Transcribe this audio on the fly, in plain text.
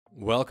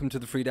Welcome to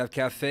the Freedive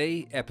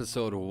Café,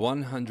 episode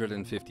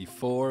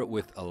 154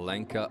 with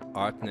Alenka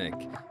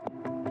Artnik.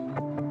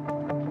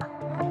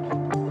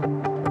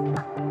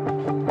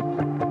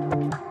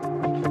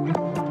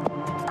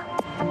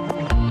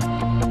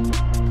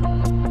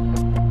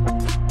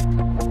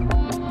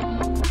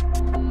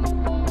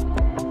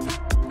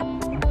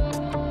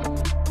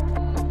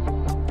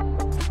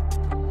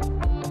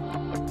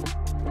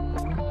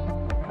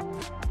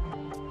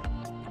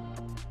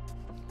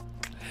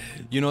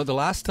 You know, the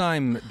last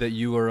time that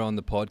you were on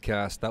the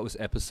podcast, that was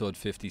episode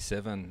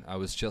 57. I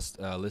was just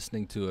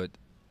listening to it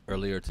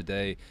earlier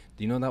today.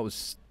 Do you know that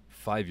was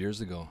 5 years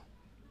ago?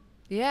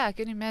 Yeah, I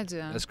can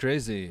imagine. That's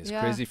crazy. It's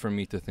crazy for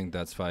me to think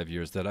that's 5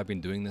 years, that I've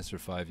been doing this for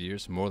 5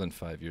 years, more than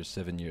 5 years,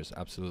 7 years.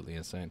 Absolutely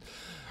insane.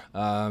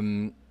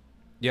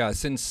 Yeah,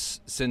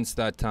 since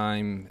that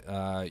time,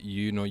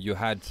 you know, you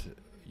had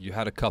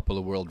a couple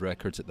of world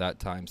records at that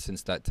time.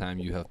 Since that time,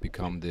 you have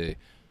become the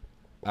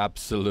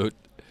absolute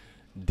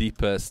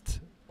deepest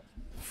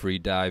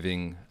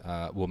freediving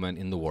woman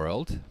in the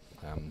world.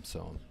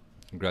 So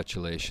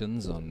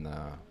congratulations on,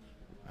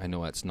 I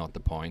know that's not the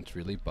point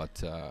really,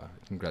 but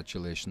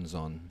congratulations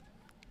on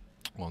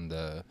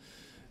the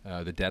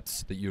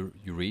depths that you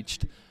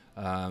reached.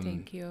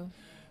 Thank you.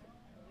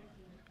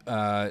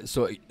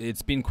 So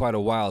it's been quite a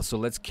while, so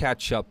let's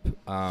catch up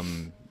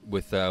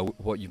with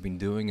what you've been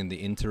doing in the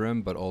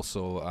interim, but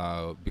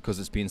also because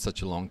it's been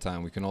such a long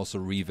time, we can also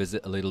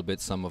revisit a little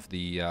bit some of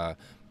the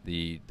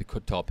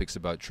topics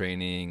about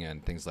training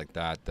and things like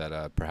that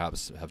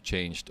perhaps have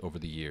changed over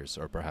the years,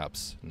 or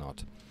perhaps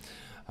not.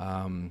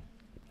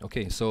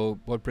 Okay, so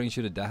what brings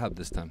you to Dahab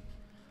this time?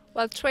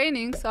 Well,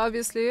 trainings,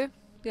 obviously.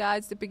 Yeah,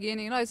 it's the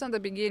beginning. No, it's not the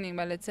beginning,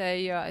 but let's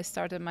say I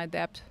started my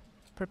depth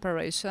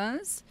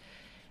preparations.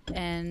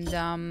 And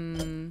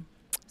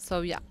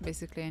so, yeah,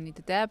 basically I need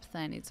the depth,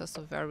 and it's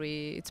also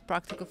it's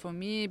practical for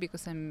me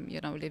because I'm,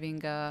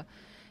 living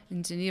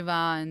in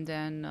Geneva, and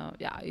then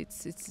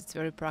it's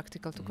very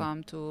practical to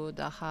come to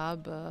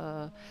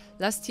Dahab.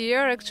 Last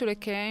year actually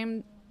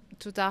came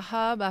to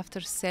Dahab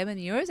after 7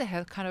 years. I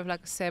had kind of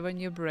like a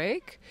 7-year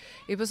break.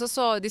 It was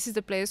also, this is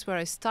the place where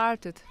I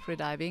started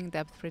freediving,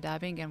 depth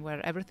freediving, and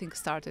where everything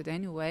started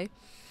anyway.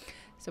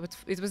 So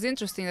it was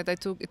interesting that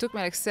it took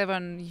me like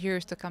 7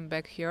 years to come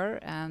back here,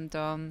 and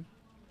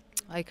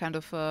I kind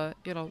of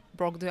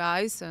broke the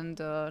ice, and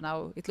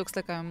now it looks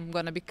like I'm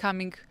gonna be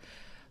coming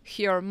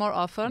here more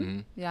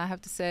often. Yeah, I have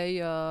to say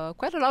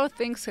quite a lot of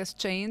things has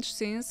changed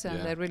since,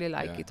 and I really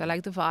like it. I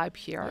like the vibe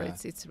here.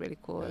 It's really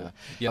cool.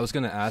 Yeah, I was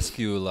going to ask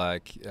you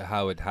like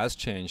how it has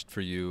changed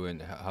for you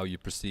and how you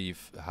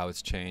perceive how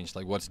it's changed.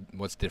 Like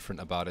what's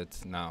different about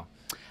it now?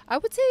 I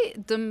would say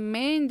the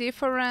main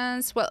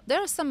difference, well, there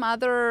are some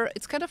other,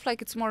 it's kind of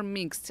like it's more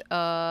mixed.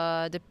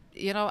 I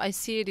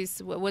see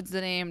this, what's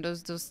the name,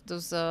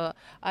 those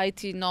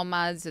IT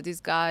nomads, these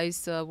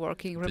guys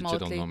working remotely.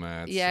 Digital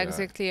nomads. Yeah,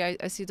 exactly.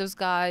 I see those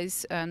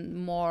guys, and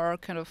more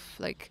kind of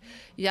like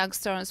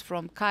youngsters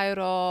from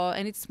Cairo,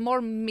 and it's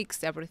more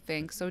mixed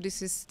everything. So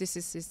this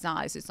is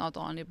nice. It's not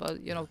only about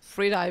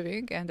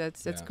freediving, and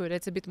that's good.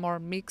 It's a bit more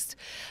mixed,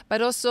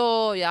 but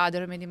also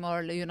there are many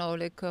more.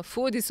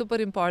 Food is super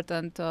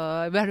important,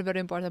 very very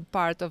important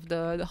part of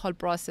the whole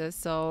process.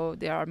 So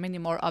there are many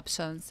more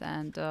options,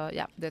 and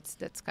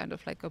that's kind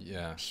of like a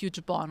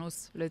huge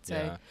bonus, let's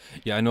say.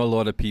 Yeah, I know a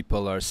lot of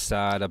people are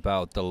sad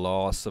about the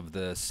loss of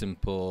the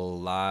simple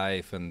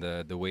life and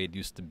the way it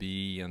used to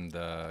be, and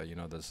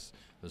there's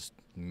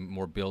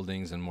more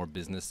buildings and more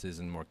businesses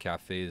and more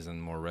cafes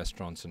and more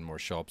restaurants and more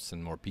shops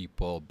and more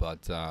people,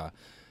 but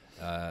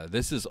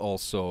this is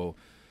also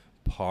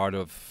part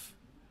of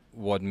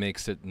what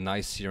makes it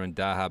nice here in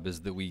Dahab,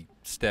 is that we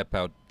step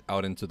out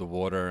into the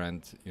water,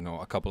 and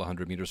a couple of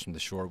 100 meters from the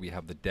shore we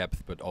have the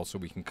depth, but also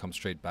we can come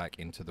straight back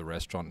into the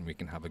restaurant, and we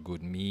can have a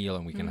good meal,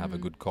 and we can have a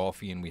good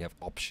coffee, and we have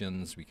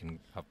options. We can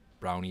have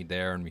brownie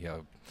there, and we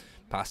have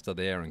pasta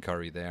there and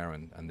curry there,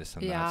 and this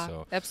and that.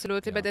 So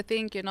absolutely. But I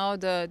think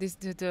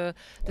the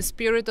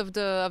spirit of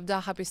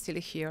Dahab is still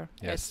here.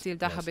 It's still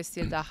Dahab is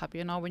still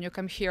Dahab. When you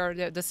come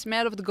here, the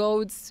smell of the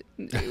goats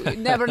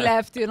never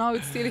left.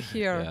 It's still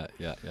here.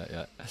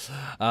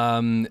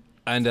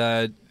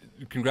 And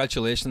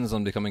congratulations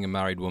on becoming a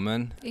married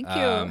woman. Thank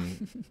you.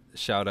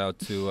 Shout out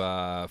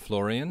to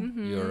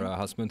Florian, your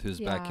husband, who's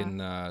back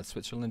in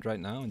Switzerland right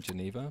now, in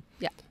Geneva.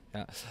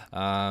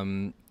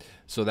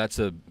 So that's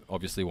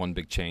obviously one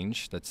big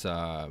change that's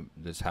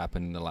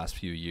happened in the last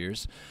few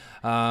years.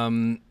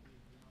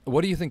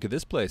 What do you think of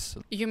this place?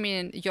 You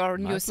mean your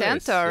new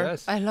center?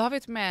 Yes. I love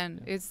it,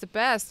 man. It's the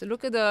best.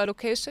 Look at the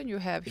location you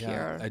have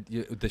here.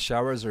 The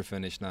showers are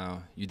finished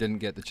now. You didn't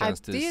get the chance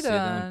to see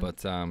them,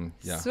 but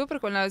super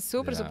cool. No,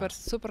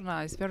 super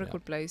nice. Very cool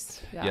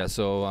place.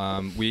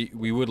 So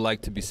we would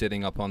like to be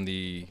sitting up on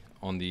the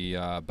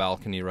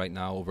balcony right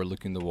now,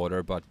 overlooking the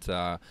water, but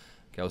I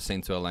was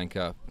saying to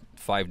Alenka,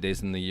 5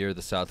 days in the year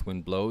the south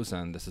wind blows,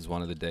 and this is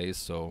one of the days.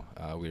 So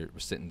we're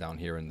sitting down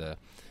here in the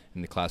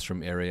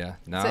classroom area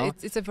now. So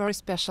it's a very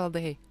special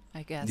day.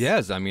 I guess.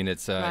 Yes, I mean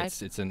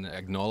Right? it's an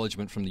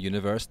acknowledgement from the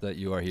universe that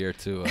you are here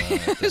to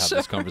have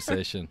this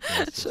conversation.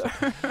 Yes,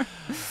 yes.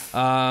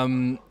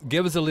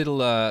 Give us a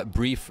little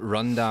brief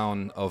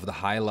rundown of the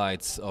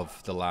highlights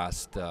of the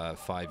last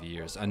 5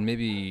 years, and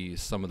maybe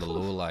some of the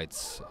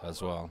lowlights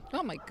as well.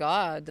 Oh my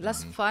God, the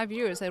last 5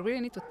 years, I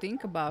really need to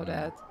think about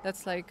that.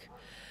 That's like,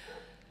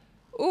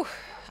 ooh,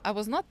 I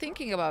was not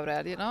thinking about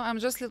that, I'm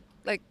just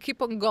like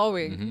keep on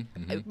going.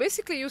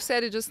 Basically, you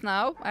said it just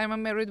now. I'm a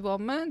married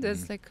woman.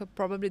 That's like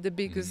probably the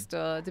biggest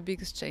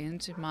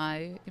change in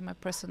my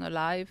personal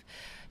life.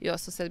 You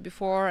also said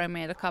before I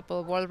made a couple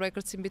of world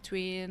records in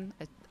between.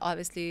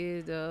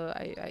 Obviously,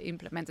 I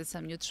implemented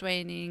some new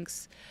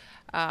trainings,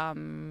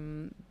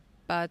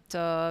 but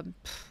I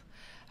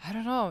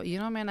don't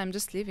know. Man, I'm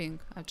just living.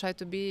 I try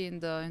to be in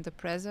the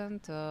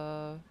present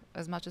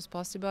as much as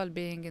possible,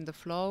 being in the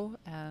flow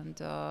and.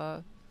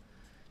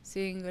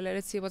 Seeing,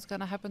 let's see what's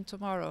gonna happen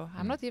tomorrow.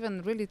 I'm not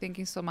even really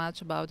thinking so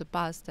much about the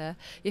past.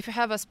 If you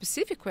have a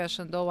specific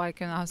question, though, I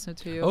can answer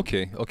to you.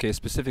 Okay,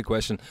 specific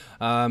question.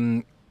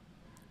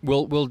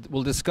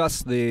 We'll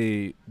discuss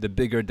the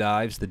bigger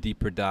dives, the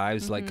deeper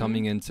dives. Like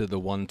coming into the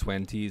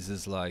 120s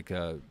is like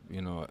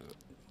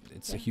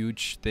it's a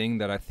huge thing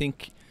that I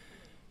think,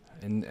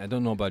 and I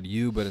don't know about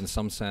you, but in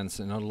some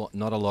sense,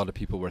 not a lot of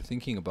people were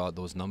thinking about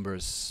those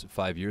numbers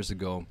 5 years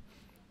ago.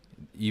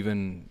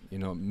 Even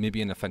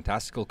maybe in a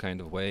fantastical kind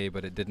of way,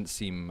 but it didn't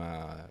seem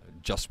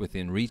just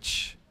within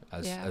reach.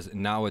 As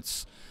now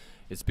it's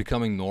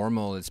becoming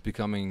normal. It's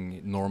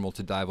becoming normal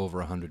to dive over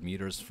 100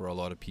 meters for a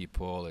lot of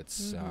people.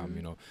 It's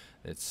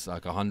it's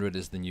like 100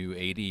 is the new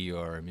 80,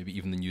 or maybe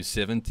even the new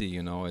 70.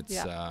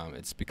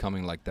 It's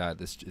becoming like that.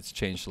 It's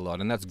changed a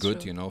lot, and that's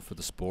good. For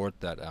the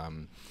sport that.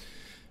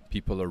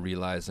 People are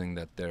realizing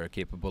that they're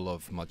capable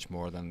of much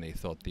more than they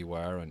thought they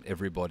were, and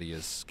everybody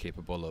is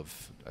capable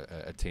of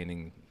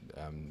attaining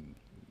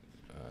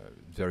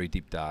very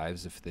deep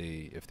dives if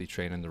they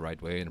train in the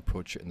right way and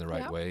approach it in the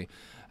right way.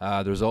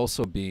 There's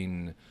also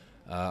been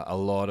a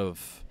lot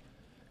of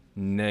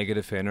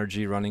negative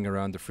energy running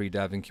around the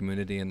freediving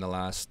community in the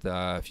last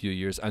few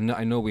years.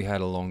 I know we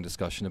had a long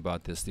discussion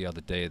about this the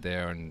other day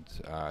there, and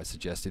I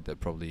suggested that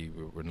probably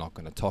we're not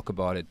going to talk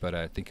about it, but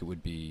I think it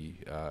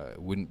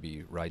wouldn't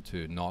be right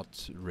to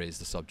not raise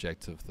the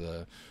subject of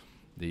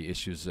the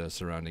issues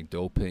surrounding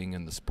doping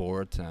in the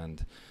sport,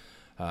 and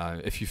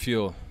if you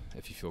feel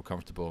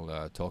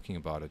comfortable talking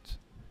about it.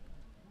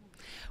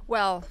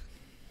 Well.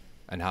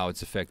 And how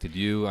it's affected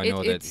you. I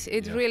know that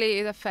it really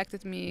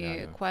affected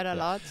me quite a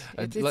lot.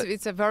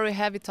 It's a very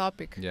heavy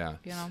topic. Yeah.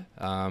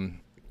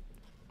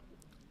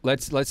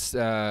 Let's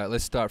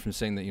start from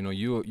saying that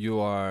you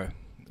are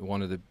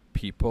one of the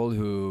people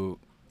who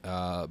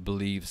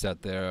believes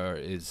that there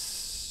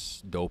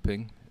is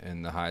doping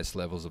in the highest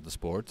levels of the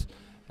sport,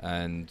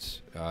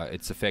 and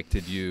it's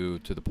affected you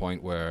to the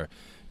point where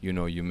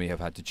you may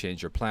have had to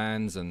change your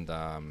plans and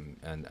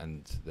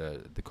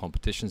the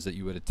competitions that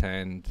you would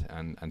attend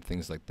and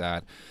things like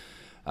that.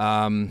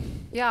 Let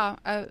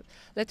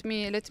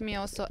me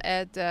also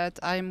add that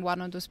I'm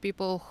one of those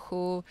people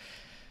who,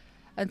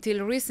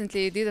 until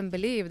recently, didn't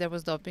believe there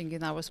was doping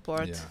in our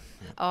sport.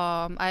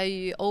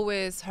 I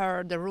always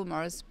heard the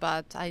rumors,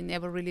 but I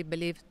never really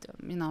believed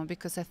them,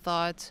 because I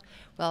thought,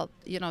 well,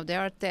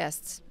 there are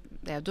tests.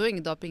 They are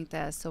doing doping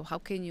tests, so how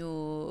can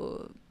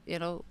you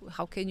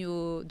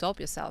dope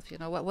yourself?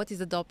 What is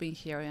the doping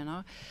here?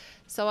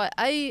 So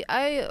I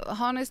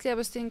honestly, I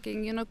was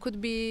thinking,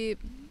 could be,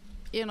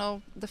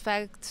 the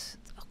fact,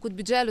 could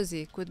be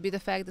jealousy, could be the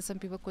fact that some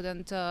people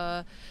couldn't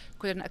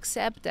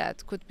accept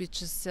that, could be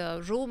just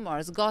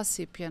rumors,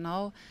 gossip,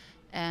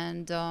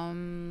 and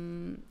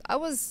I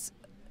was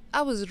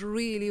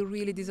really,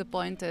 really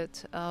disappointed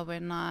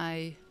when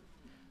I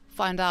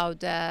find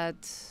out that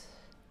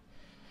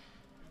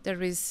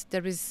there is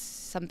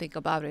something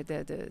about it.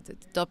 The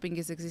doping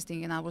is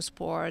existing in our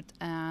sport,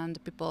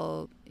 and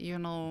people,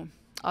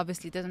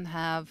 obviously didn't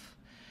have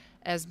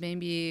as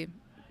maybe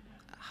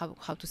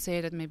how to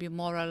say that, maybe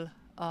moral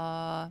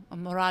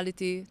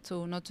morality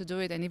to not to do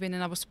it, and even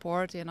in our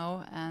sport,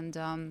 and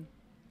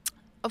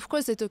of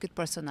course they took it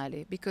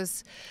personally,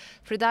 because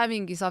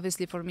freediving is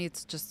obviously, for me,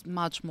 it's just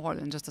much more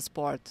than just a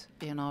sport.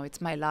 It's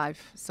my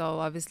life. So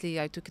obviously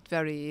I took it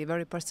very,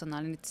 very personal,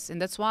 and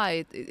that's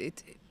why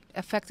it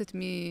affected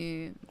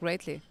me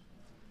greatly.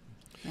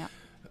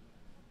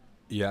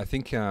 I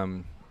think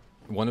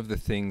one of the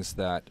things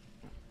that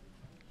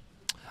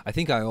I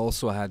think I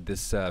also had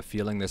this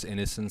feeling, this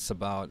innocence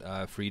about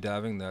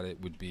freediving, that it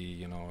would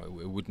be,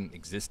 it wouldn't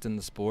exist in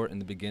the sport in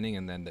the beginning,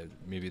 and then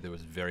maybe there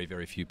was very,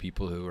 very few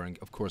people who were.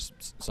 Of course,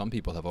 some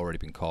people have already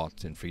been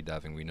caught in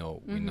freediving. We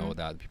know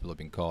that people have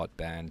been caught,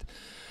 banned,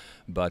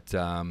 but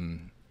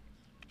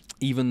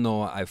even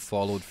though I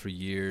followed for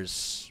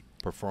years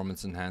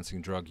performance-enhancing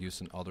drug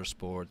use in other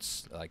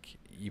sports, like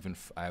even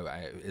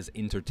as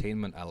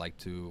entertainment, I like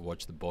to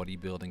watch the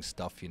bodybuilding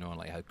stuff, and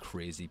like how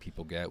crazy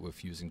people get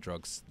with using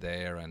drugs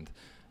there, and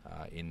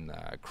in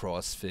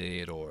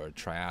CrossFit or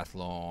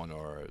triathlon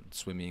or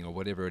swimming or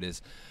whatever it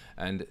is.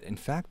 And in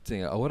fact,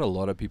 what a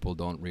lot of people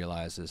don't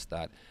realize is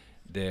that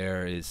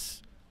there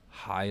is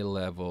high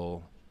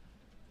level.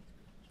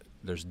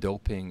 There's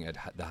doping at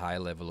the high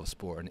level of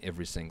sport in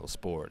every single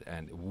sport,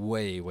 and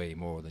way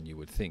more than you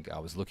would think. I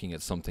was looking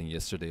at something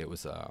yesterday. It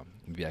was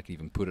maybe I could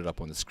even put it up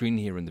on the screen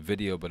here in the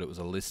video, but it was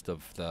a list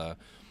of the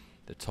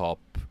top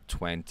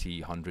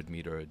 20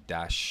 100-meter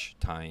dash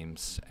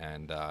times,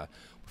 and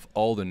with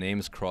all the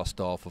names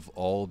crossed off of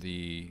all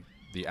the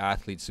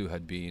athletes who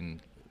had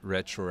been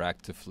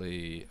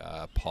retroactively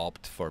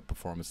popped for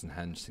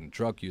performance-enhancing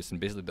drug use, and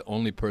basically the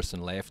only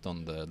person left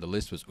on the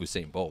list was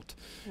Usain Bolt.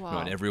 Wow. You know,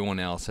 and everyone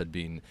else had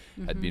been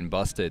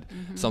busted.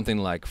 Something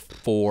like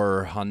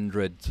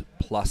 400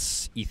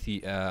 plus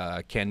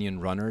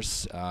Kenyan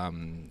runners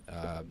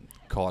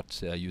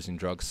caught using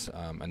drugs,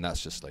 and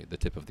that's just like the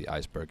tip of the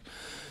iceberg.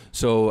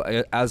 So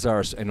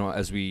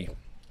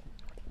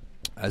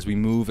as we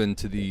move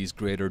into these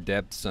greater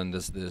depths and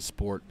as the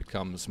sport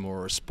becomes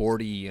more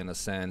sporty in a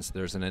sense,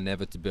 there's an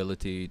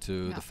inevitability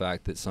to the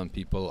fact that some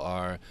people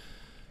are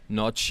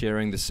not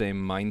sharing the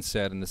same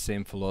mindset and the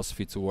same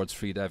philosophy towards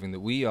freediving that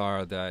we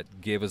are,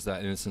 that gave us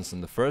that innocence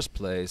in the first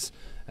place,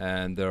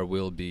 and there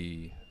will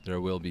be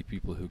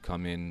people who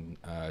come in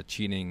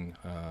cheating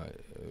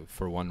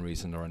for one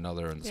reason or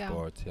another in the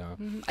sport.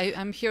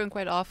 I'm hearing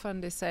quite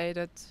often they say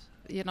that,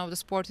 you know, the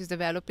sport is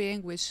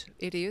developing, which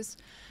it is,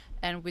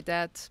 and with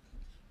that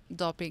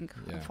doping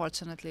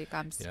unfortunately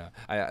comes.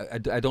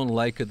 I don't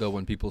like it though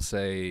when people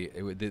say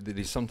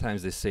they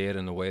sometimes they say it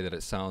in a way that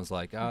it sounds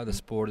like the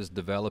sport is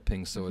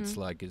developing, so it's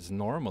like it's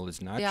normal,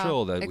 it's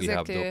natural that we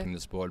have doping in the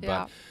sport,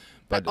 but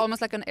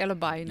almost like an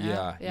alibi.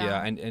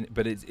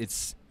 But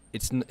it's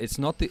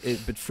not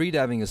but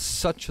freediving is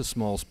such a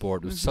small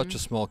sport with such a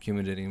small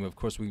community, and of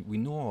course we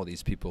know all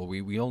these people,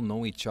 we all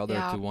know each other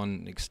to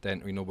one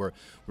extent. You know, we're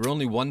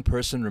only one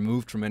person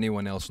removed from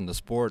anyone else in the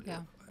sport,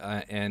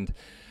 and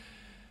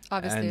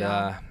obviously,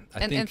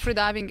 and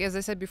freediving, as I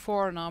said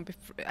before,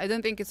 I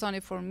don't think it's only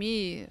for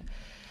me,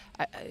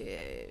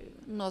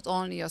 not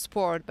only a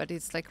sport, but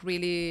it's like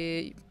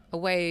really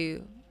a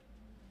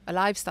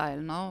lifestyle.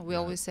 No, we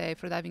always say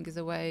freediving is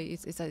a way.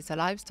 It's a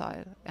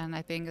lifestyle, and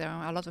I think there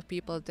are a lot of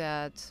people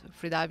that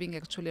freediving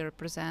actually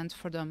represents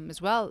for them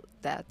as well.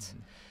 That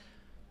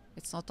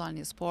it's not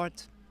only a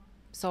sport,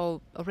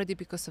 so already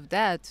because of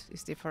that,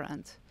 it's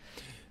different.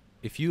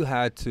 If you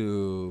had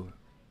to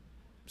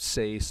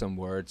say some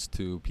words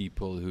to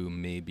people who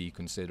may be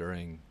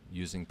considering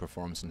using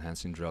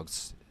performance-enhancing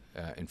drugs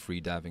in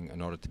freediving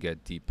in order to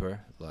get deeper,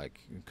 like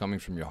coming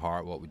from your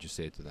heart, what would you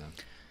say to them?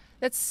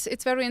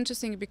 It's very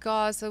interesting,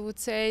 because I would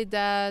say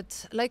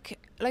that like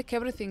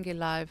everything in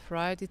life,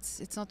 right?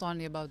 It's not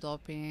only about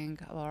doping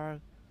or,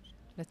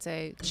 let's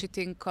say,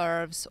 cheating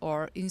curves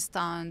or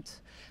instant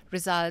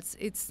results.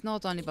 It's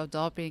not only about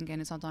doping, and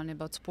it's not only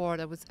about sport.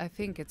 I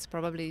think it's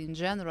probably in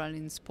general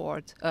in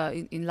sport,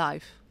 in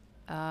life.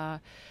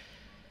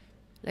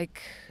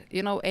 Like,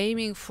 you know,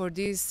 aiming for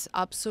this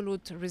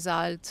absolute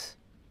result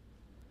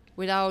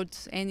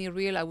without any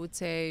real, I would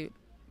say,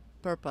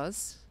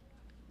 purpose,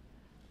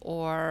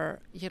 or,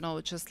 you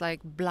know, just like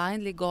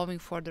blindly going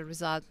for the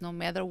result, no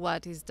matter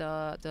what is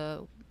what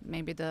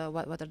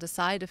are the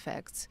side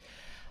effects.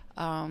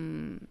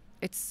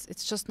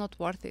 It's just not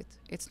worth it.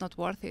 It's not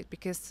worth it,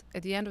 because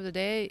at the end of the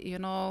day, you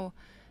know,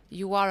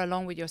 you are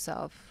alone with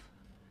yourself,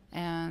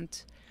 and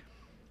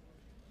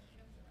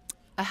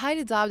I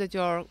highly doubt that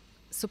your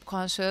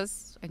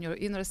subconscious and your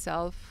inner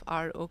self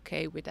are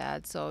okay with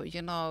that. So,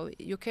 you know,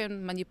 you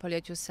can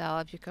manipulate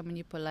yourself, you can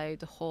manipulate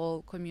the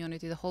whole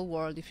community, the whole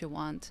world if you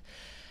want.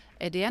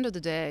 At the end of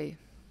the day,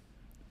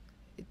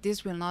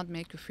 this will not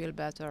make you feel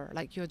better.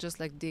 Like, you're just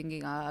like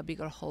digging a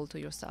bigger hole to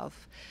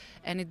yourself.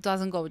 And it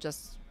doesn't go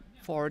just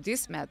for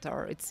this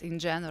matter, it's in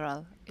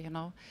general, you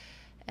know.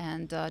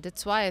 And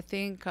that's why I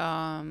think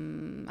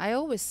I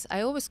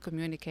always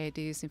communicate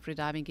this in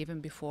freediving, even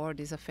before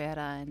this affair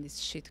and this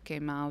shit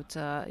came out,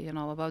 you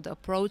know, about the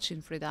approach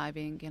in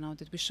freediving, you know,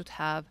 that we should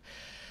have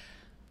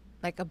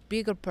like a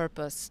bigger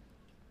purpose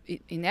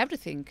in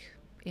everything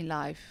in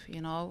life,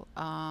 you know,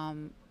 a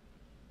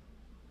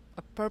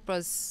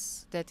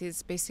purpose that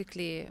is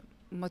basically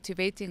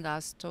motivating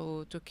us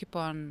to keep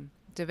on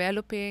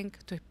developing,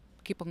 to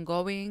keep on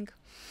going.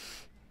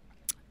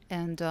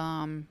 And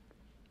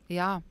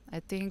yeah, I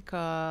think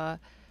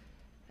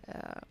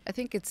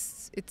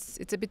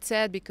it's a bit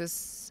sad,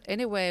 because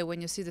anyway, when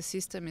you see the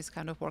system is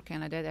kind of working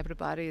like that,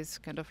 everybody is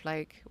kind of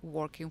like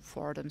working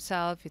for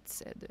themselves.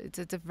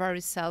 It's a very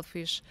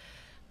selfish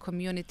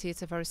community.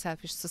 It's a very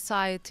selfish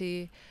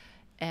society,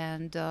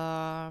 and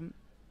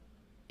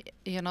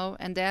you know.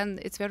 And then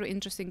it's very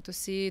interesting to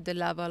see the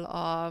level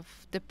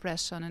of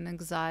depression and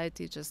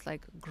anxiety just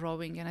like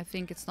growing. And I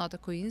think it's not a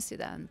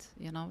coincidence,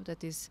 you know,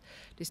 that these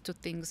two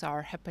things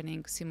are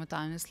happening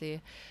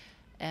simultaneously.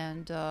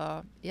 And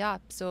yeah,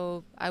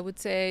 so I would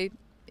say,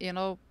 you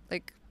know,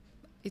 like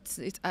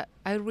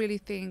I really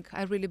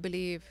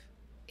believe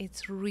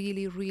it's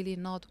really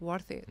not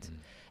worth it.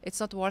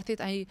 It's not worth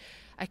it. I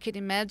can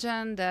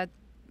imagine that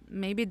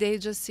maybe they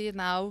just see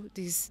now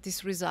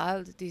this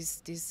result,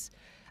 this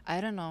I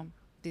don't know,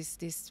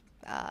 this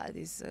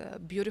this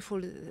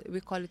beautiful,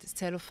 we call it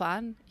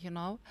cellophane,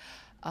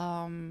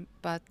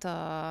 but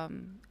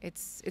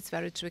it's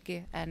very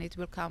tricky, and it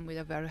will come with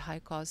a very high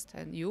cost,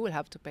 and you will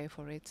have to pay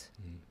for it.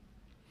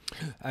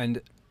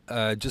 And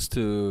just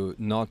to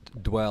not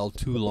dwell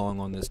too long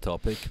on this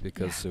topic,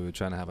 because we're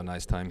trying to have a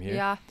nice time here.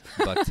 Yeah.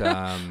 But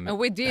and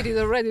we did it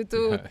already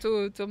too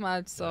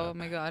much. So oh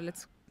my God,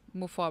 let's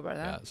move forward.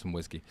 Yeah, some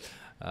whiskey.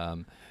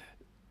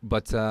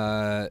 But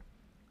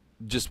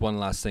just one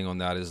last thing on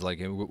that is, like,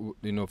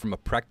 from a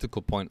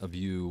practical point of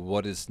view,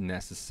 what is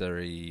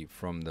necessary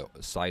from the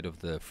side of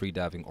the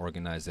freediving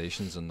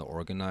organizations and the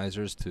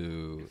organizers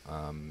to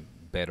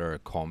better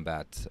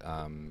combat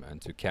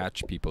and to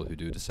catch people who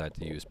do decide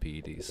to use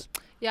PEDs?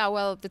 Yeah,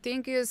 well, the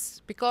thing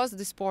is, because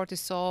the sport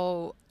is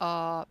so,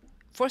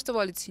 first of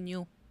all, it's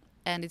new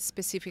and it's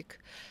specific,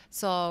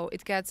 so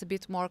it gets a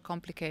bit more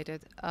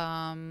complicated.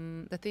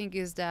 The thing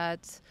is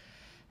that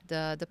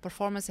the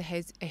performance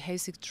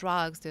enhancing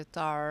drugs that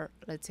are,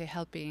 let's say,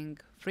 helping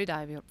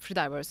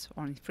freedivers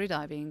or in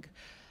freediving,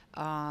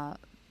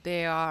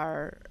 they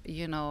are,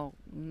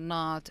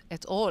 not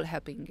at all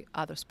helping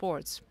other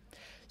sports.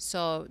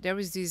 So there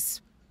is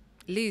this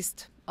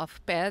list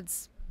of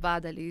PEDs,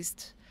 VADA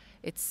list.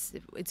 It's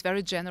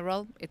very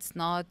general. It's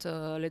not,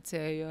 let's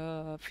say,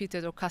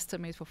 fitted or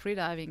custom made for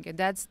freediving, and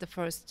that's the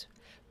first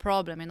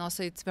problem. And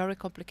also, it's very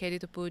complicated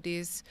to put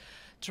these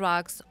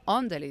drugs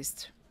on the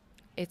list.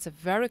 It's a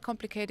very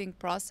complicating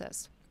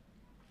process.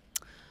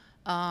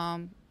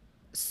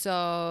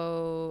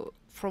 So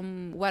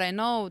from what I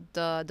know,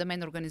 the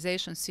main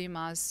organization,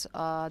 CIMAS,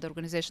 the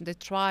organization, they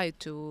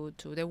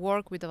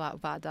work with the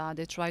VADA,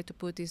 they try to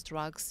put these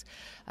drugs.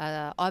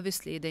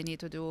 Obviously, they need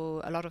to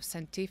do a lot of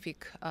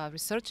scientific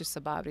researches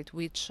about it,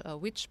 which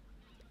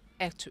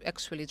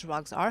actually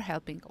drugs are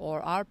helping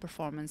or are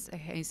performance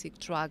enhancing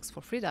drugs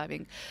for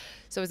freediving.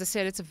 So as I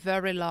said, it's a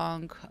very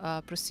long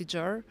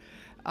procedure.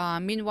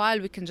 Meanwhile,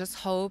 we can just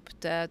hope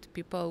that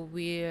people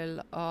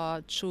will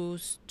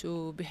choose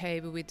to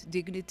behave with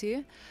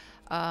dignity.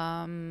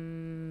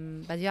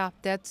 But yeah,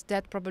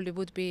 that probably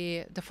would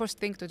be the first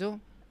thing to do.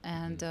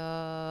 And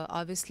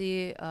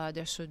obviously,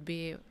 there should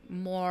be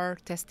more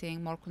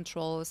testing, more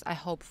controls. I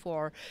hope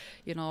for,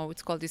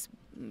 it's called this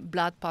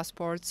blood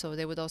passport. So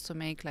they would also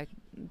make like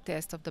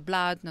test of the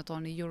blood, not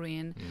only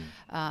urine,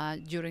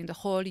 during the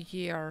whole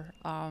year.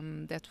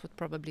 That would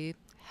probably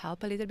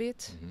help a little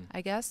bit,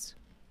 I guess.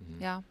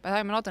 Yeah, but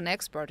I'm not an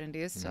expert in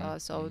this,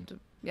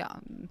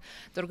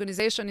 the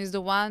organization is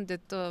the one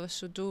that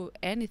should do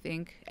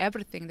everything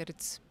that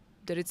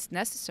it's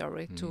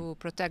necessary to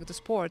protect the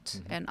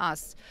sport and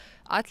us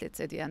athletes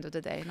at the end of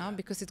the day,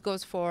 because it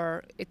goes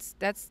for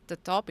that's the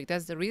topic,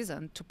 that's the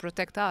reason to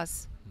protect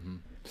us.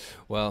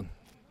 Well,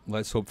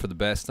 let's hope for the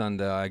best, and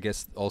I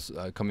guess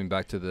also coming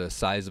back to the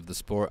size of the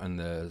sport and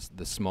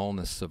the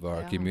smallness of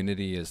our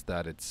community is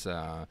that it's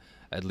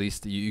at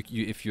least you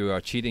if you are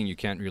cheating, you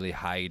can't really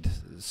hide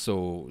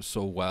so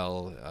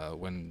well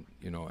when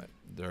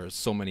there are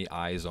so many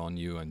eyes on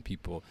you and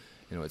people.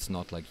 It's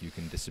not like you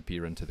can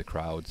disappear into the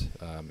crowd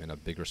in a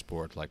bigger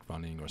sport like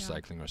running or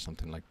cycling or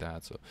something like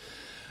that. So,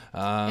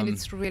 and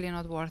it's really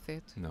not worth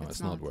it. No, it's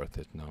not worth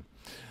it. No.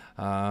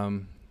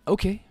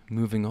 Okay,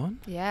 moving on.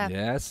 Yeah.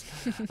 Yes.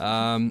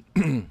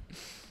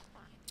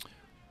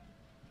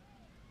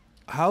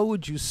 How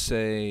would you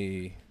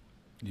say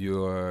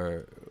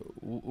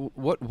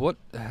what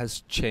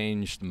has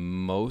changed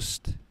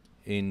most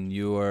in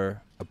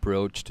your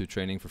approach to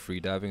training for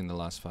freediving in the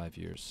last 5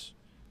 years?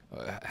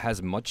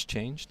 Has much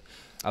changed?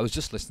 I was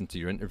just listening to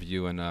your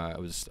interview, and I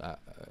was,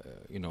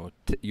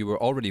 you were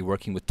already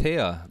working with Tea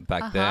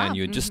back then.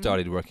 You had just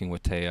started working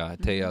with Tea,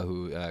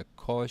 who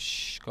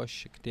Košnjek,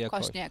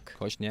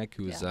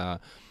 who's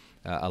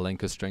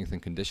Alenka's strength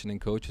and conditioning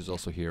coach, who's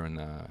also here in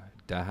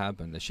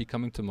Dahab. And is she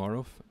coming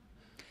tomorrow?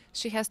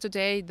 She has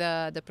today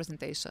the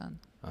presentation.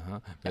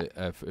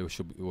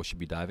 Will she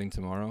be diving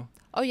tomorrow?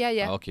 Oh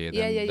yeah. Okay,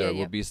 then there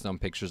will be some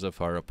pictures of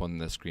her up on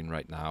the screen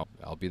right now.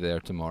 I'll be there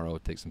tomorrow,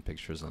 take some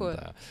pictures, cool.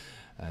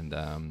 and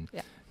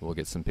we'll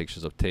get some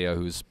pictures of Tea,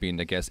 who's been,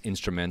 I guess,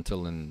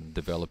 instrumental in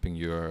developing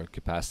your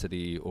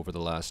capacity over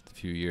the last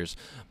few years.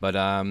 But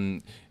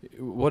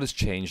what has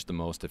changed the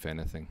most, if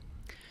anything?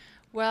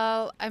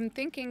 Well, I'm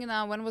thinking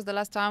now, when was the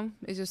last time?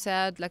 As you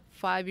said, like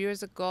 5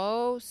 years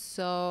ago.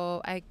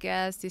 So I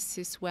guess this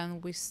is when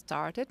we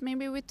started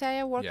maybe with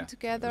Tea working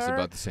together. It was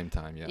about the same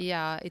time, yeah.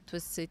 Yeah, it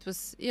was it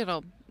was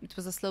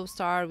a slow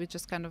start. We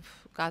just kind of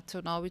got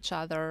to know each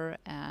other,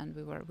 and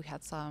we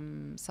had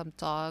some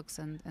talks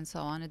and so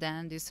on. And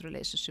then this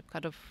relationship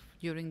kind of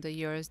during the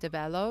years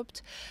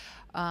developed.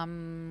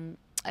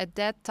 At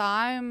that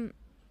time,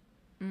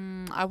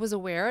 I was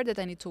aware that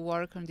I need to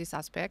work on this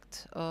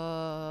aspect,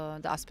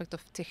 the aspect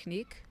of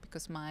technique,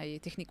 because my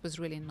technique was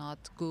really not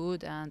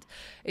good, and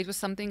it was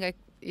something I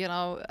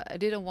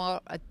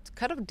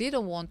kind of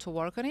didn't want to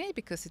work on it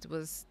because it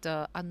was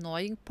the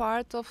annoying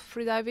part of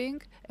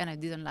freediving, and I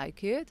didn't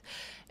like it,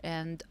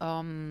 and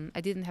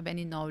I didn't have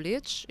any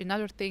knowledge. In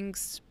other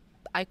things,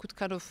 I could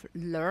kind of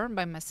learn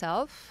by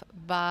myself,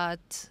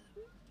 but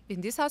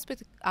in this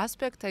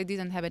aspect, I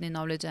didn't have any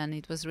knowledge, and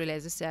it was really,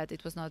 as I said,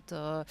 it was not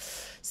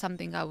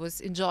something I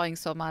was enjoying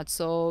so much.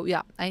 So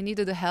yeah, I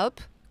needed the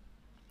help.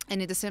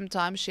 And at the same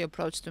time, she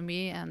approached to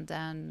me, and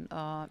then,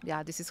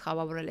 this is how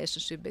our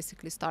relationship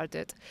basically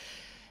started.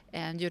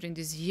 And during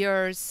these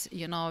years,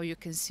 you know, you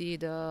can see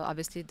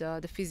obviously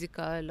the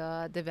physical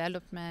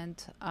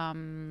development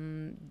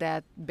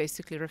that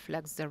basically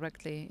reflects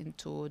directly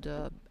into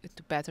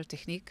better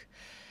technique.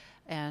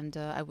 And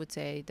I would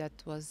say that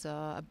was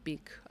a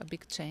big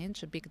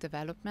change, a big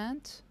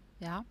development.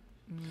 Yeah.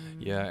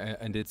 Yeah,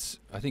 and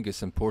I think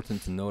it's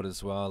important to note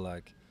as well,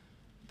 like,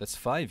 that's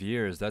 5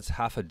 years, that's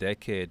half a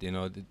decade, you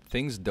know.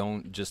 Things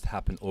don't just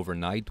happen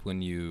overnight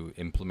when you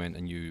implement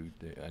a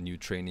new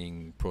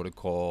training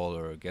protocol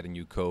or get a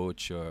new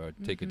coach or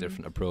take a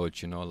different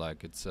approach, you know,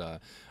 like it's and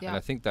I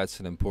think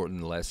that's an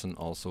important lesson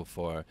also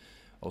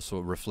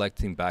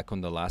reflecting back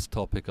on the last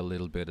topic a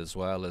little bit as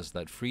well, is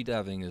that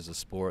freediving is a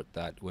sport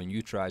that when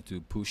you try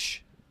to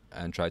push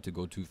and try to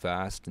go too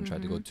fast and try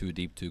to go too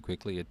deep too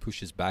quickly, it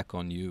pushes back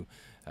on you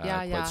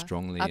quite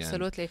strongly.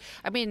 Absolutely.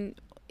 I mean,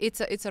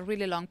 it's a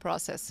really long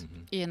process,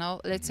 you know.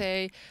 Let's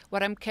say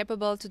what I'm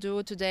capable to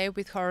do today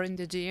with her in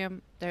the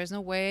gym, there's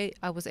no way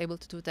I was able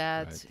to do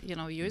that, you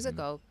know, years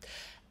ago.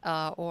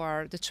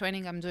 Or the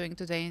training I'm doing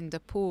today in the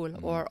pool,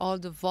 or all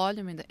the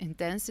volume and the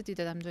intensity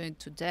that I'm doing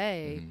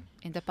today.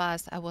 In the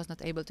past, I was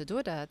not able to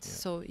do that.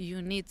 So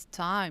you need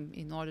time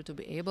in order to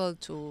be able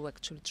to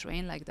actually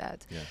train like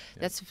that.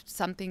 That's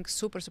something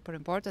super, super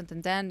important.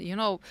 And then, you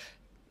know,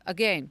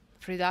 again,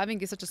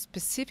 freediving is such a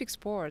specific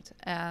sport,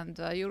 and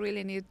you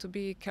really need to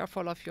be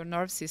careful of your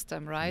nerve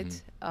system, right?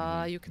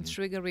 You can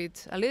trigger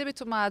it a little bit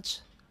too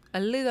much, a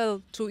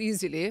little too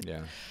easily.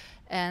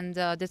 And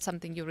that's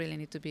something you really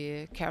need to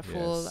be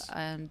careful.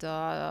 And,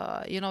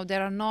 you know,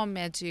 there are no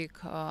magic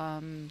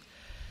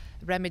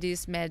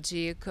remedies,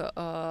 magic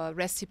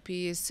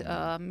recipes,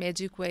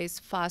 magic ways,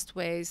 fast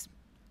ways.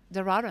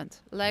 There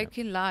aren't. Like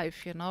in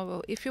life, you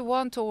know, if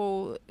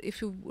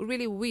you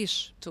really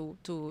wish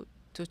to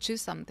achieve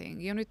something,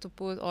 you need to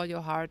put all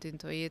your heart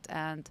into it.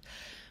 And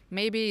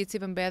maybe it's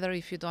even better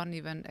if you don't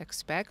even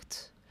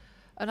expect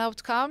an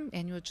outcome,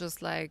 and you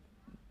just like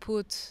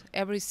put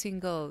every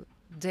single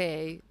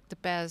day the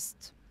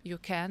best you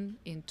can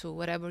into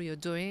whatever you're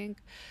doing,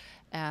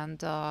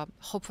 and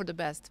hope for the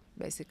best,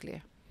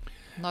 basically,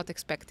 not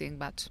expecting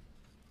much.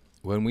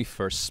 When we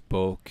first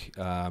spoke,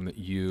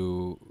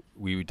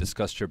 we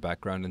discussed your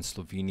background in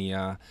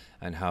Slovenia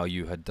and how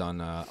you had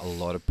done a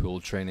lot of pool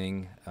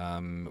training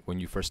when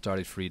you first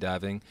started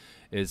freediving.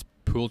 Is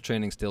pool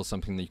training still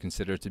something that you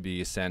consider to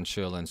be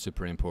essential and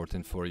super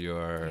important for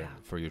your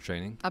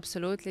training?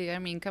 Absolutely. I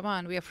mean, come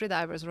on, we are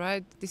freedivers,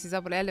 right? This is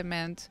our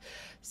element.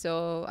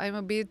 So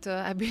I've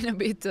been a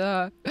bit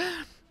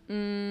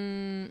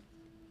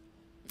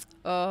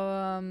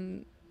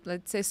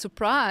let's say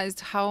surprised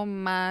how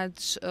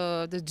much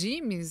the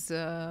gym is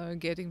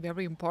getting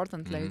very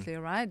important lately,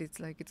 right? It's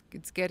like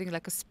it's getting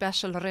like a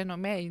special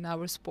renommee in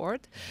our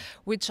sport,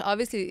 which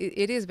obviously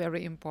it is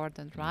very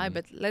important, right?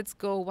 But let's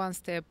go one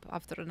step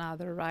after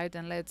another, right?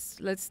 And let's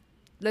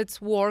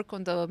work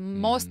on the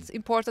most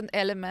important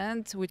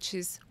element, which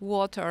is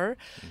water,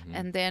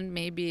 and then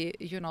maybe,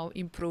 you know,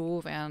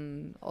 improve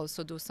and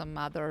also do some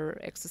other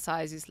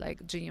exercises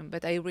like gym.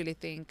 But I really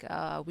think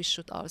we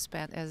should all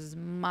spend as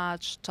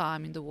much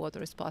time in the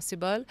water as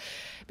possible,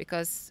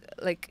 because,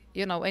 like,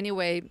 you know,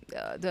 anyway,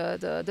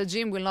 the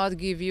gym will not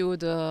give you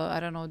the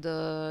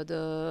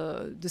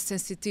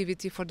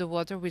sensitivity for the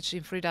water, which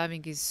in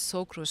freediving is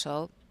so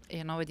crucial.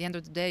 You know, at the end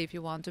of the day, if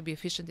you want to be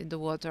efficient in the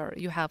water,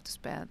 you have to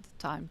spend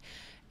time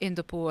in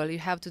the pool. You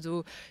have to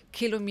do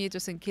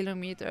kilometers and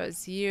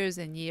kilometers, years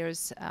and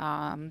years.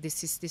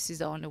 This is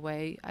the only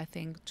way, I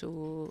think,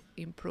 to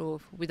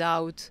improve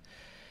without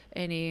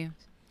any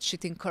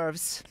cheating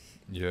curves.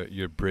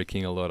 You're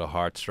breaking a lot of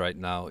hearts right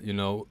now. You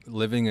know,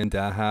 living in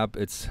Dahab,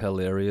 it's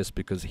hilarious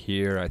because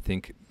here, I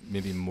think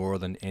maybe more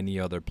than any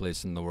other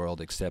place in the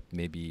world, except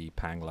maybe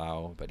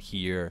Panglao, but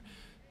here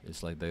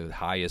it's like the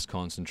highest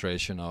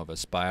concentration of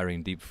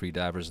aspiring deep free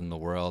divers in the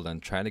world, and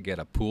trying to get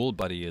a pool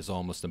buddy is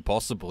almost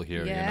impossible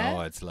here. You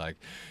know, it's like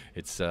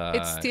it's still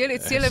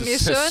a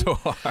mission. So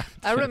hard.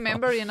 I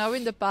remember, you know,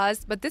 in the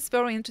past, but that's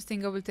very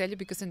interesting. I will tell you,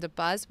 because in the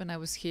past, when I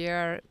was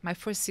here, my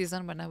first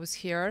season when I was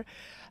here,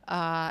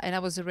 and I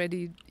was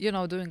already, you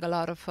know, doing a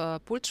lot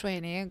of pool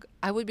training,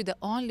 I would be the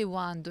only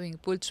one doing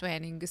pool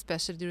training,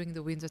 especially during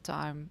the winter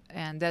time,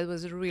 and that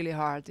was really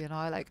hard. You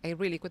know, like I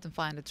really couldn't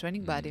find a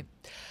training buddy.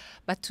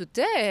 But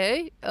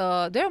today,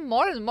 there are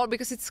more and more,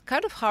 because it's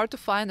kind of hard to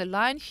find a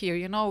line here.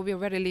 You know, we're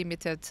very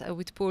limited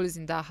with pools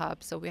in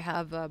Dahab. So we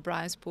have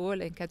Brian's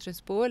pool and Catherine's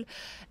pool.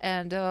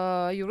 And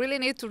you really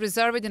need to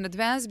reserve it in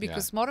advance,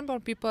 because more and more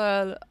people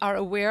are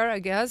aware, I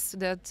guess,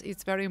 that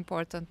it's very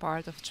important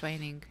part of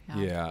training.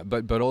 Yeah,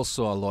 but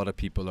also a lot of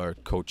people are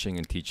coaching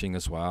and teaching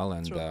as well.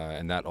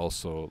 And that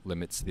also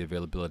limits the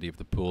availability of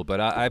the pool.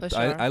 But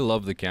I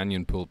love the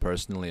Canyon pool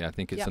personally. I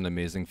think it's an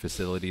amazing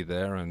facility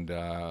there. And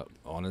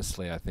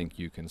honestly, I think think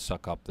you can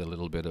suck up the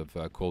little bit of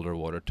colder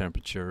water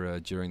temperature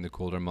during the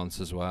colder months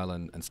as well,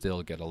 and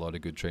still get a lot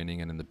of good training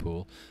in the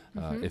pool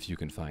if you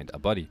can find a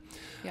buddy.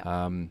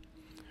 Yeah.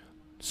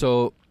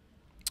 So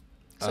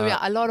yeah,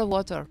 a lot of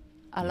water.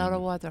 A lot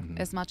of water, Mhm.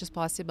 as much as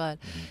possible.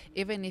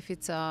 Even if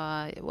it's,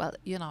 well,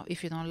 you know,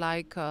 if you don't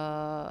like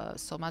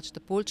so much the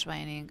pool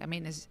training, I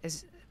mean,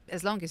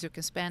 as long as you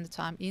can spend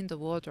time in the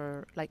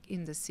water, like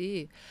in the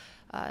sea,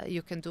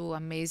 you can do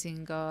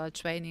amazing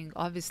training,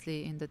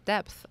 obviously, in the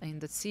depth, in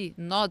the sea.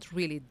 Not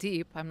really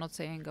deep. I'm not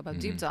saying about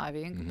deep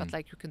diving, but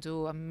like you can do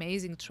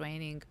amazing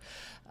training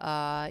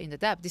in the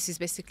depth. This is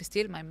basically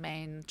still my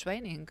main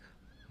training.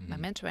 My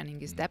main training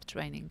is depth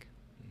training.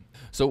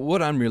 So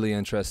what I'm really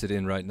interested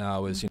in right now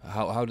is, you know,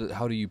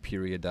 how do you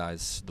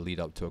periodize the lead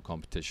up to a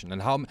competition,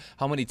 and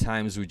how many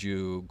times would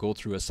you go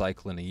through a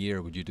cycle in a year?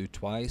 Would you do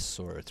twice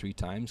or 3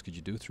 times? Could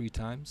you do 3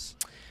 times?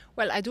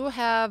 Well, I do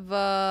have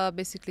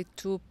basically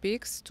 2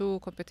 peaks, 2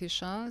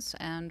 competitions,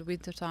 and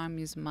winter time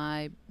is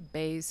my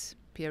base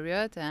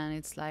period, and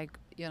it's like,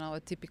 you know, a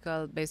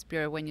typical base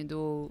period when you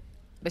do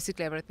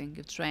basically everything.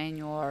 You train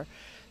your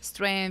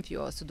strength.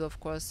 You also do, of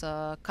course,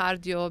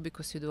 cardio,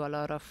 because you do a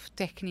lot of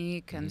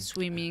technique and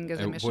swimming, as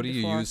I mentioned What do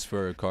you before. use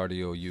for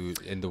cardio? You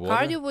in the water?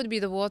 Cardio would be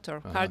the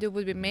water. Cardio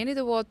would be mainly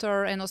the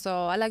water, and also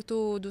I like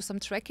to do some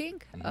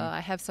trekking.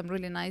 I have some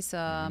really nice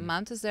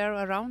mountains there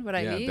around where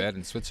I live. Yeah, bad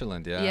in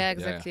Switzerland. Yeah. Yeah,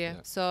 exactly. Yeah.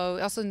 So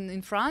also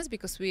in France,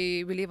 because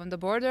we live on the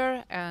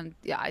border, and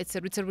yeah, it's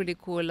a really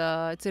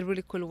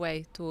cool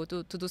way to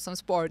do some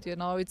sport. You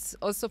know, it's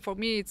also for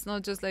me, it's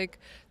not just like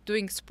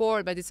doing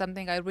sport, but it's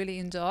something I really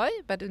enjoy.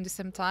 But at the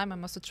same time,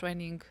 I'm also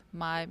training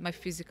my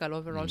physical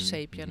overall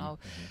shape. You know,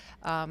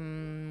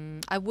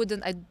 I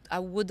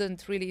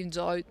wouldn't really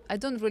enjoy. I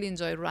don't really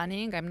enjoy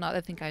running. I'm not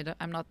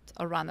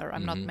a runner.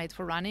 I'm not made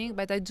for running,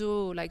 but I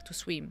do like to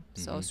swim.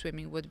 So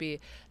swimming would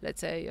be,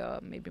 let's say,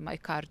 maybe my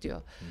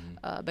cardio.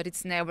 But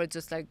it's never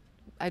just like,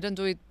 I don't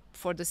do it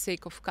for the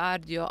sake of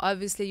cardio.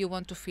 Obviously, you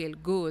want to feel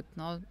good,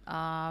 no?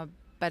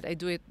 But I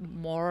do it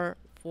more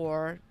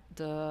for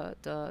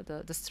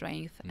the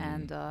strength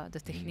and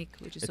the technique,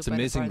 which is it's super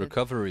amazing important.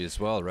 recovery as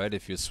well, right?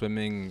 If you're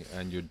swimming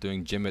and you're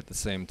doing gym at the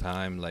same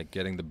time, like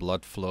getting the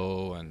blood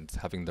flow and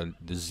having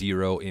the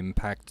zero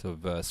impact of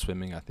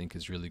swimming, I think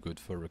is really good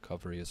for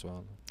recovery as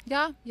well.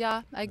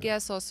 Yeah, I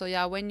guess also,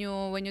 yeah, when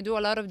you do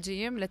a lot of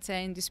gym, let's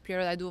say in this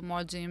period I do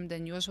more gym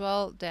than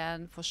usual,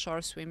 then for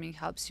sure swimming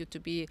helps you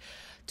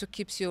to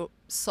keeps you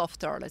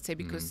softer, let's say,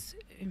 because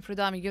in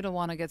freediving you don't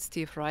want to get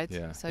stiff, right?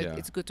 Yeah, So yeah.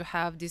 it's good to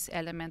have this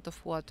element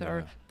of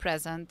water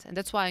present, and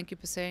that's why I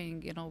keep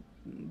saying, you know,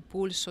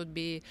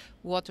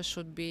 water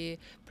should be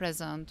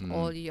present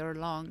all year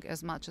long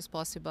as much as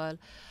possible.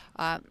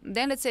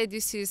 Then let's say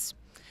this is,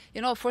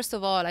 you know, first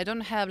of all, I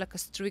don't have like a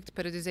strict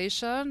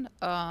periodization.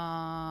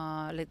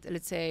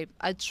 Let's say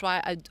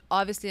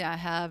obviously I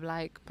have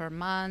like per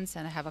month,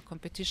 and I have a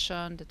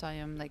competition that I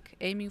am like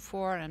aiming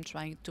for. I'm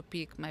trying to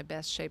pick my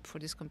best shape for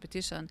this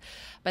competition.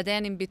 But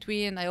then in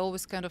between, I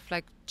always kind of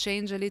like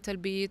change a little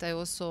bit. I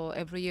also,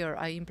 every year,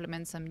 I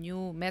implement some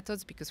new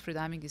methods, because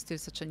freediving is still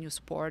such a new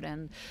sport,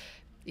 and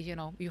you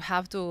know, you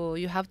have to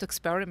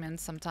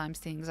experiment sometimes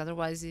things,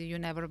 otherwise you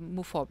never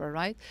move forward,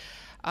 right?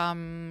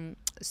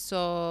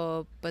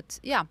 So, but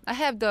yeah, I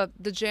have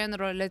the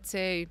general, let's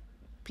say,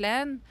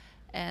 plan,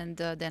 and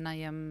then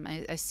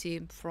I see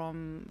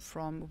from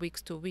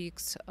weeks to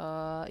weeks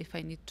if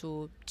I need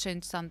to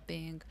change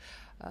something.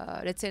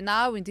 Let's say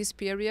now in this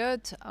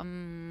period,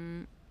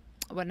 when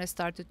I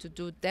started to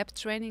do depth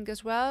training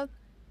as well,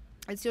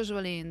 it's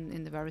usually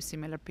in the very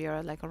similar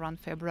period, like around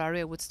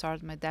February, I would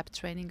start my depth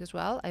training as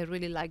well. I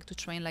really like to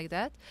train like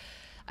that.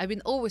 I've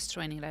been always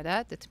training like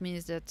that. That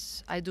means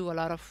that I do a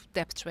lot of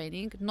depth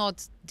training,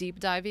 not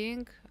deep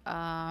diving.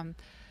 I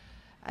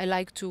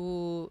like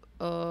to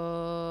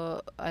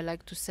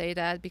say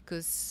that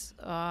because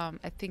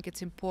I think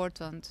it's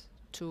important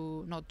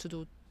to not to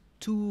do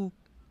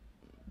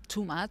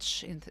too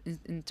much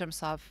in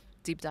terms of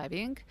deep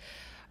diving.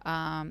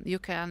 You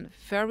can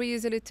very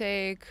easily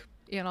take,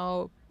 you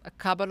know, a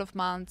couple of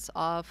months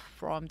off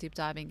from deep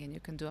diving, and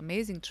you can do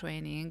amazing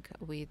training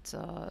with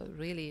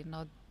really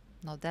not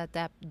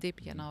that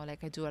deep, you know.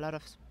 Like I do a lot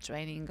of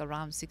training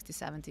around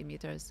 60-70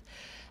 meters,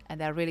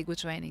 and they're really good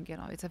training, you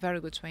know. It's a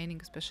very good training,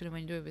 especially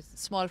when you do it with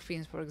small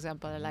fins, for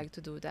example. I like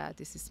to do that.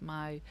 This is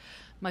my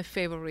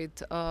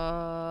favorite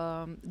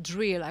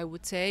drill, I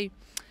would say.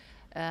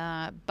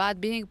 But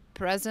being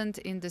present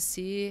in the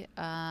sea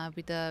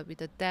with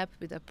the depth,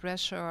 with the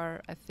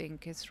pressure, I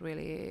think is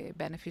really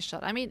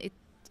beneficial. I mean,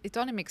 it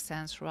only makes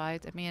sense,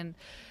 right? I mean,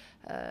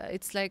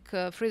 it's like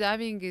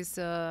freediving is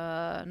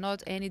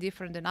not any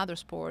different than other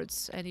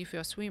sports. And if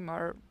you're a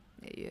swimmer,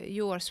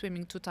 you are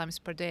swimming 2 times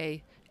per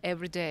day,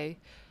 every day,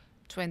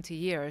 20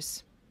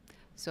 years.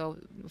 So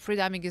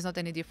freediving is not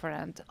any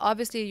different.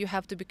 Obviously, you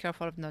have to be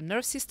careful of the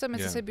nerve system,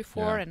 as I said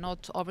before, and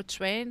not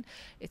overtrain.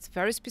 It's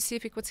very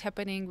specific what's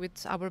happening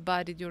with our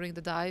body during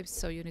the dives.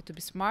 So you need to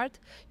be smart.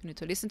 You need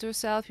to listen to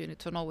yourself. You need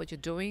to know what you're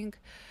doing.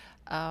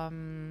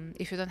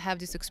 If you don't have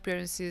these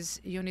experiences,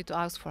 you need to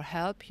ask for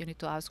help. You need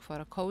to ask for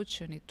a coach.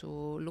 You need to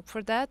look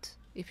for that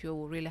if you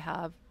really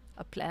have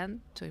a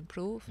plan to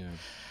improve.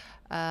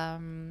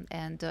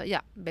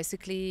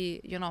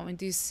 Basically, in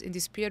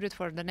this period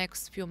for the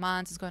next few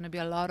months, it's going to be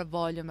a lot of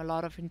volume, a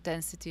lot of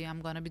intensity.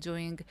 I'm going to be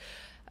doing,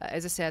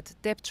 as I said,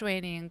 depth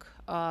training,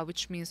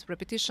 which means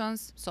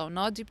repetitions. So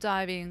not deep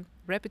diving,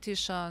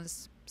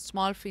 repetitions,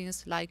 small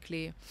things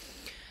likely,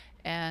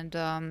 and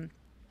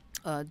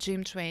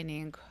gym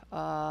training,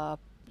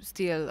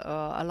 still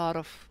a lot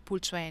of pull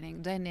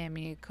training,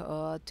 dynamic,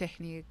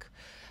 technique.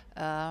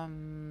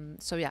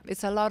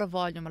 It's a lot of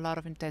volume, a lot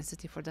of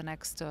intensity for the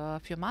next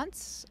few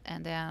months,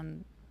 and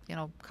then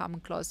coming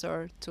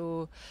closer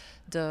to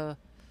the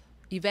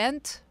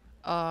event,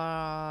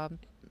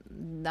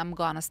 I'm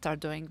gonna start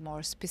doing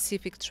more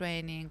specific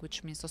training,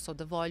 which means also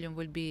the volume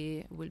will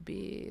be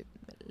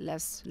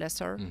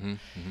lesser,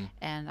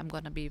 and I'm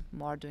gonna be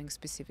more doing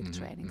specific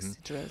trainings,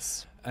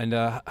 drills. And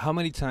how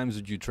many times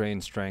would you train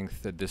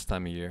strength at this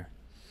time of year?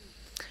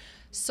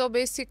 So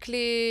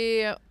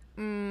basically,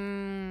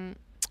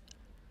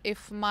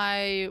 if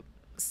my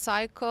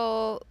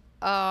cycle,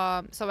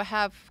 so I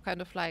have kind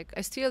of like,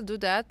 I still do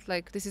that.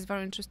 Like, this is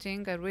very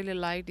interesting. I really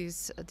like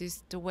this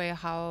the way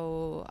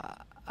how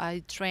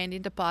I trained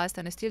in the past,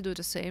 and I still do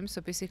the same.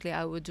 So basically,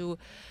 I would do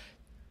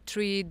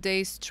 3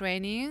 days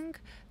training,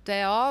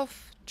 day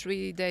off,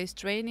 3 days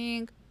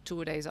training,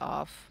 2 days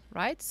off,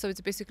 right? So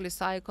it's basically a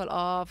cycle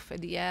of, at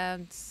the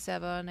end,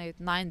 7, 8,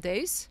 9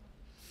 days.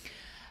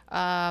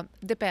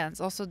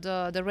 Depends. Also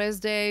the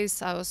rest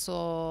days, I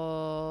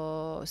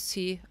also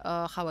see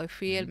how I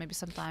feel. Maybe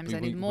sometimes I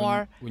need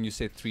more. When you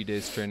say 3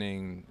 days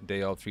training,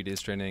 day off, 3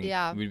 days training,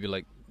 we'd be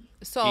like,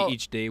 so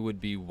each day would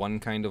be one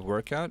kind of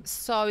workout?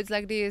 So it's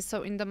like this.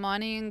 So in the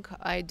morning,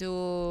 I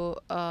do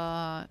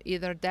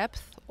either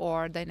depth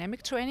or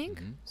dynamic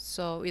training.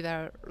 So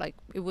either, like,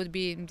 it would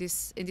be in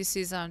this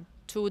season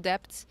 2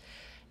 depths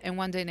and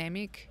 1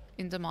 dynamic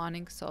in the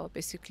morning. So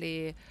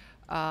basically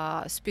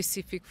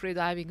specific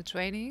freediving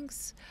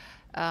trainings,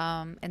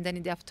 and then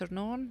in the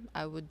afternoon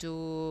I would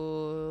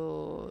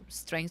do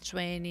strength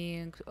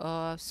training,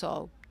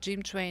 so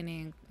gym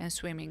training and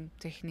swimming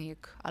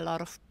technique, a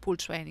lot of pool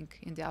training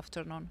in the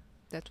afternoon.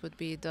 That would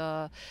be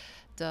let's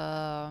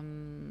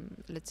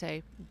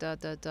say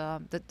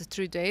the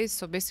 3 days.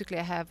 So basically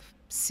I have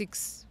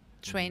 6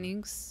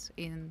 trainings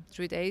in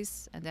 3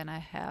 days, and then I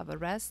have a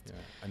rest.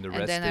 And the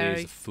rest day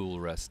is a full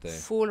rest day.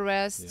 Full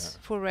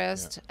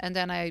rest, and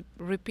then I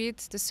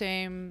repeat the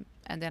same,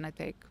 and then I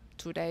take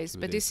 2 days.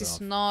 But this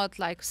is not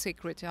like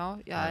secret,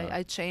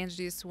 I change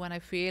this when I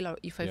feel, or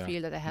if I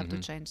feel that I have to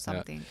change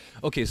something.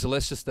 Okay, so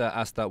let's just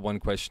ask that one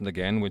question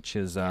again, which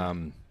is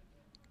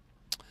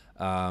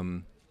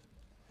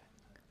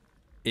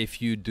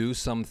if you do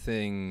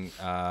something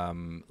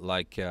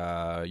like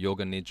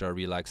yoga nidra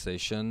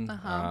relaxation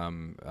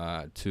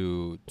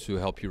to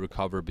help you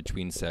recover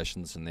between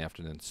sessions in the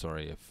afternoon.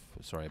 Sorry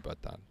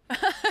about that.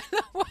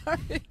 No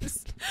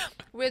worries.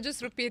 We're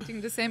just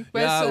repeating the same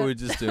question. Yeah, we're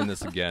just doing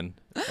this again.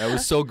 It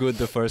was so good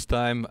the first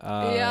time.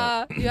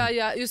 Yeah.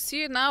 You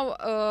see now,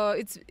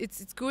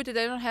 it's good that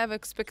I don't have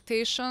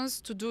expectations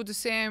to do the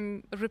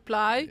same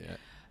reply. Yeah.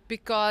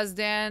 Because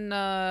then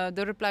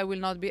the reply will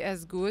not be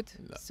as good.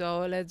 No.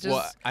 So let's just.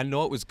 Well, I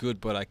know it was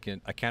good, but I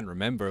can't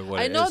remember what.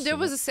 I know there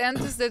was a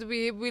sentence that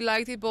we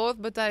liked it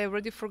both, but I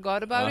already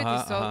forgot about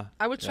it. So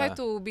I will try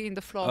to be in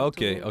the flow.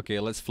 Okay,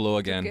 let's flow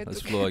again.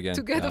 Let's flow again.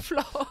 To get the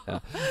flow. Yeah.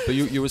 But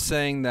you were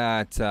saying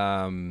that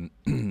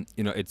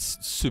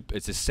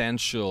it's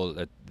essential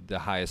at the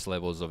highest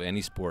levels of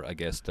any sport, I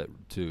guess, that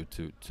to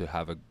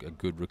have a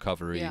good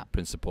recovery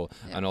principle,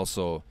 and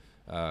also.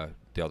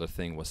 The other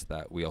thing was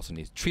that we also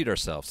need to treat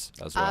ourselves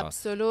as well.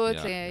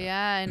 Absolutely,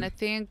 and I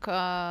think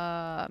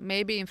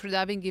maybe in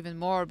freediving even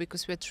more,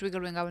 because we're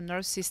triggering our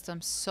nerve system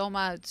so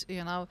much,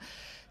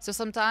 So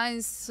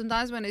sometimes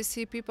when I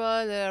see people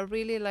that are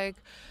really like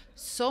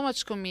so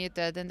much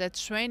committed and they're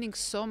training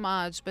so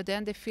much, but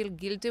then they feel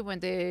guilty when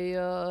they,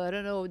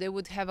 they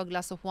would have a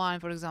glass of wine,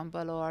 for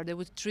example, or they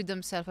would treat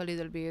themselves a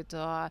little bit.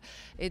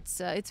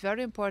 It's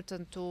very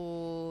important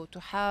to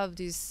have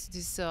this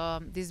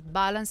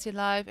balance in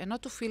life and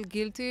not to feel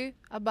guilty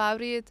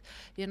about it.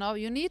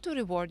 You need to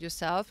reward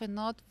yourself and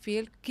not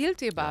feel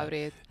guilty about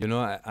it.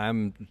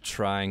 I'm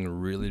trying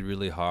really,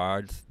 really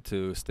hard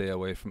to stay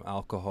away from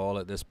alcohol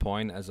at this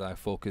point, as I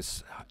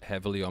focus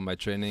heavily on my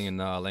training, and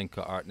now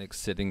Alenka Artnik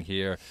sitting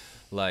here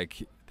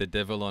like the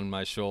devil on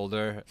my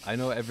shoulder. I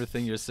know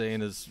everything you're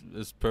saying is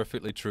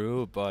perfectly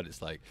true, but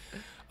it's like,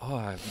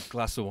 a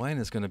glass of wine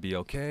is going to be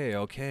okay,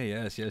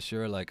 yes,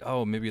 sure, like,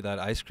 maybe that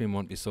ice cream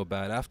won't be so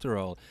bad after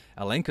all.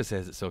 Alenka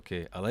says it's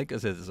okay.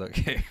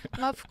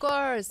 Of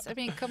course. I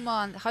mean, come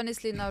on.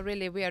 Honestly, no,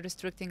 really, we are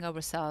restricting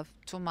ourselves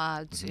too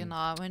much.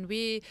 When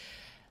we're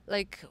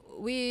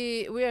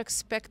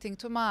expecting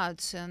too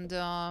much, and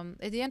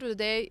at the end of the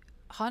day,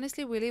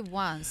 honestly, we live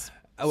once.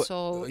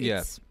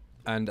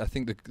 And I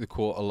think the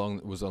quote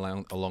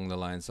along the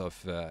lines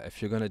of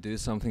if you're gonna do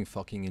something,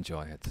 fucking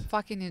enjoy it.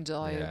 Fucking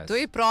enjoy it. Yes. Do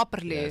it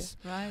properly, Yes.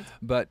 right?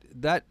 But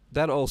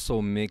that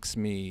also makes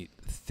me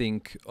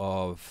think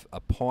of a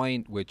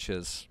point, which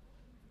is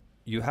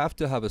you have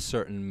to have a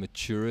certain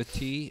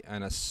maturity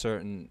and a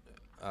certain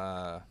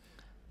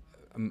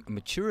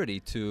maturity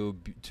to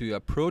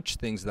approach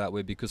things that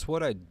way, because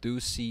what I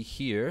do see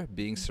here,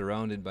 being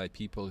surrounded by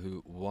people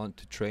who want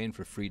to train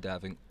for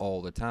freediving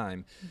all the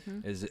time,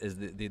 is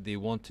they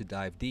want to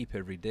dive deep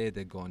every day.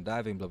 They go on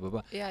diving, blah blah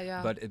blah.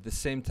 Yeah. But at the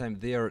same time,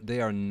 they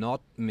are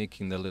not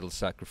making the little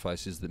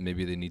sacrifices that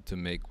maybe they need to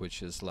make,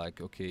 which is like,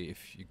 okay,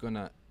 if you're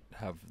gonna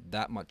have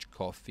that much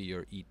coffee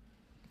or eat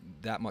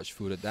that much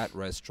food at that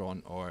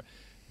restaurant or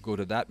go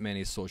to that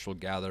many social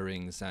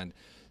gatherings, and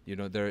you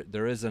know,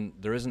 there is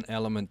an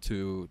element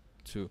to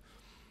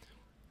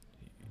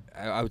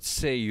I would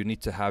say you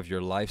need to have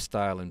your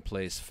lifestyle in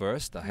place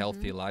first, a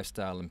healthy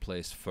lifestyle in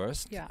place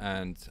first,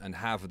 and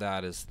have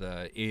that as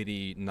the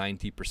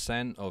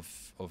 80-90%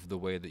 of the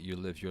way that you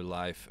live your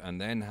life, and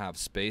then have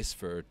space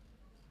for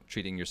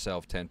treating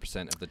yourself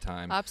 10% of the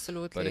time.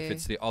 Absolutely. But if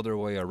it's the other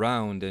way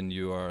around and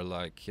you are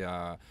like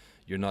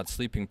you're not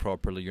sleeping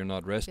properly, you're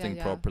not resting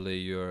properly,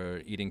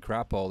 you're eating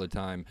crap all the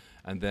time,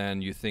 and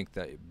then you think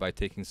that by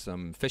taking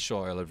some fish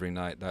oil every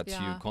night, that's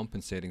you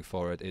compensating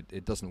for it.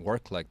 It doesn't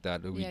work like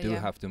that. We do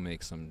have to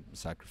make some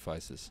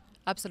sacrifices.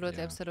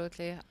 Absolutely,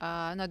 absolutely.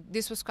 No,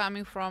 this was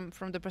coming from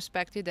the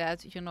perspective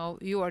that, you know,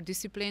 you are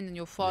disciplined and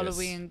you're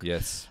following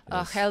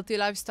a healthy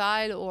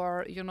lifestyle,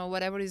 or, you know,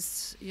 whatever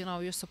is, you know,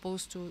 you're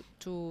supposed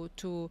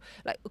to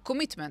like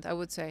commitment, I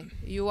would say.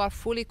 You are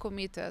fully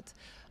committed.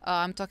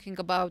 I'm talking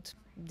about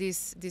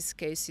these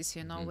cases,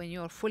 you know, when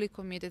you are fully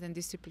committed and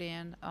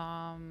disciplined,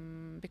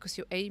 because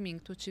you're aiming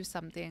to achieve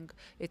something.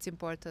 It's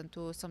important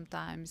to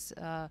sometimes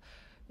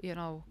you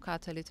know,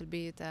 cut a little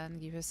bit and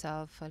give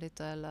yourself a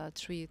little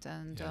treat,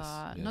 and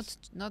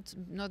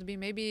not be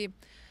maybe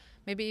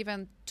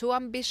even too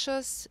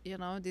ambitious, you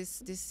know.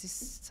 This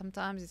is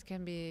sometimes it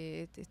can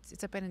be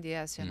it's a pain in the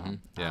ass, you know,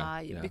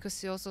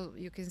 because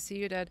you can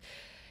see that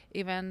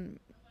even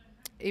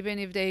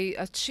if they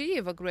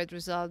achieve a great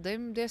result, they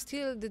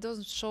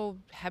doesn't show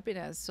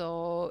happiness.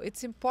 So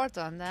it's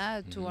important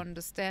to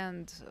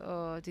understand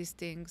these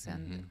things,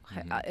 and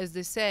as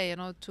they say, you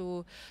know,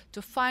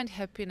 to find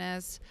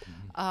happiness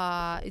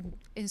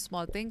in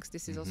small things.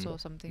 This is also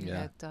something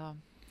that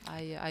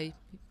I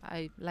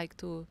like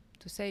to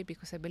say,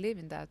 because I believe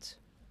in that.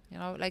 You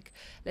know, like,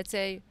 let's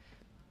say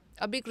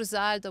a big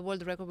result, a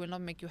world record will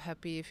not make you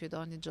happy if you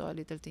don't enjoy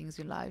little things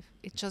in life.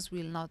 It just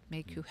will not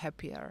make you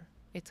happier.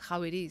 It's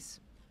how it is.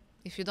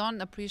 If you don't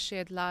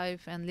appreciate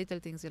life and little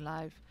things in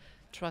life,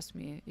 trust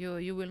me,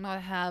 you will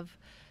not have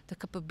the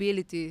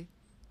capability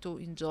to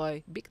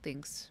enjoy big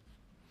things.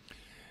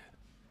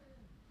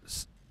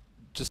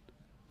 Just,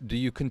 do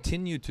you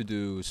continue to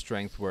do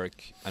strength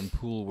work and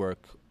pool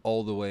work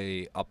all the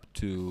way up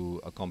to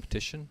a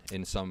competition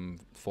in some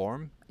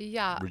form?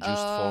 Yeah.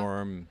 Reduced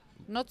form?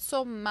 Not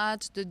so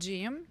much the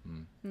gym,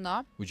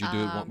 no. Would you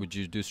do would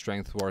you do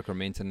strength work or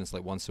maintenance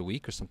like once a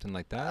week or something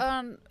like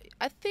that?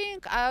 I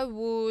think I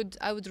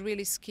would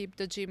really skip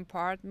the gym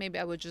part. Maybe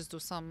I would just do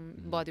some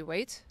body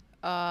weight.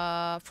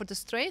 For the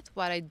strength,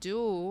 what I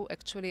do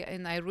actually,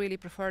 and I really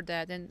prefer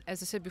that. And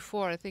as I said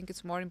before, I think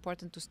it's more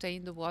important to stay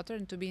in the water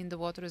and to be in the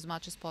water as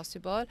much as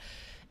possible,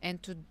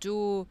 and to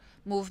do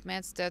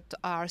movements that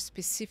are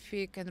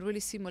specific and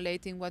really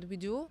simulating what we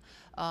do.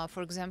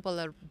 For example,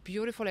 a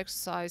beautiful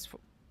exercise for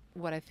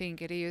what I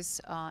think it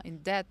is in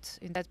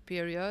that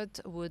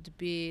period would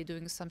be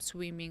doing some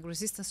swimming,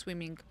 resistance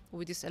swimming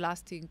with this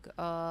elastic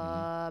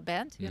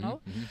band. You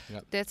know,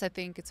 that's, I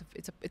think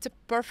it's a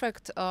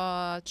perfect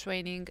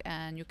training,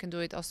 and you can do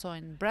it also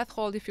in breath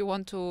hold if you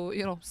want to,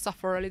 you know,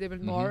 suffer a little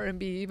bit more and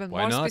be even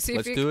more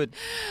specific. Let's do it.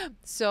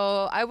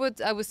 So I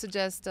would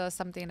suggest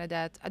something like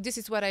that. This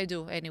is what I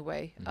do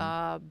anyway.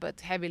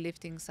 But heavy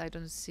liftings, I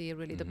don't see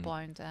really the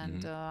point.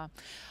 And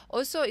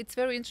also, it's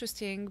very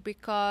interesting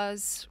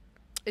because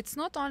it's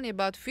not only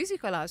about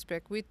physical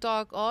aspect. We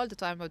talk all the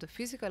time about the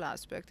physical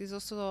aspect. It's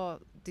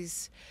also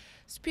this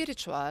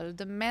spiritual,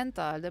 the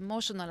mental, the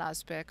emotional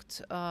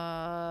aspect,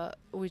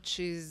 which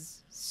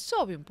is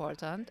so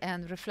important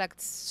and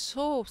reflects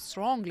so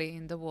strongly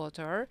in the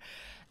water.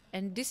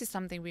 And this is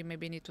something we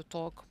maybe need to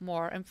talk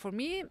more. And for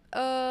me,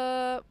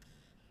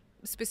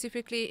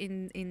 specifically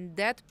in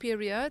that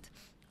period,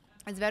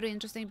 it's very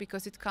interesting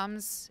because it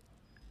comes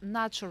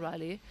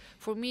naturally.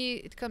 For me,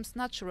 it comes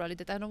naturally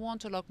that I don't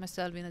want to lock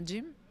myself in a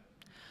gym,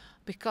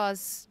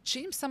 because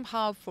gym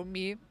somehow, for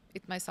me,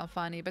 it might sound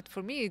funny, but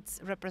for me it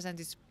represents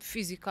this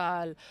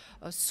physical,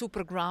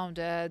 super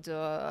grounded,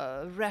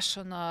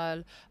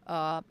 rational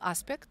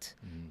aspect.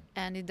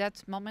 And in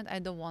that moment, I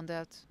don't want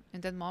that.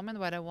 In that moment,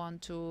 what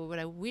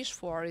I wish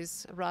for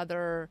is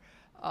rather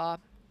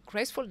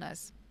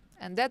gracefulness.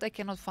 And that I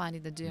cannot find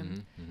in the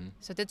gym.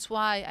 So that's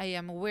why I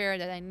am aware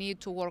that I need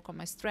to work on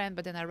my strength,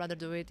 but then I rather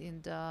do it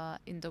in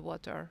the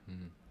water.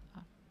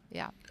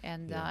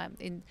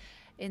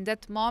 In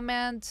that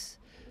moment,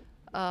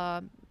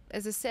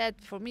 as I said,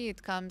 for me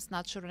it comes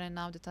naturally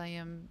now that I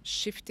am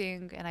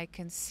shifting and I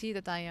can see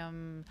that I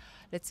am,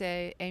 let's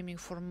say, aiming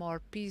for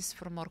more peace,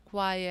 for more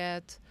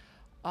quiet.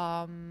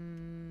 I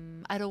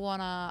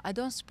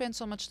don't spend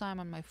so much time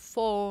on my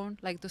phone,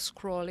 like the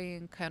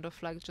scrolling kind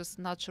of like just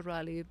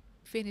naturally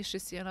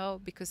finishes,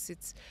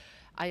 because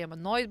I am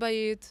annoyed by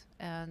it,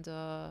 and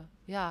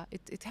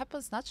it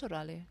happens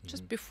naturally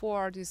just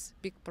before these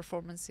big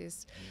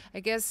performances.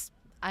 I guess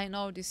I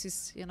know this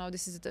is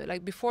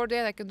like before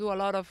that I can do a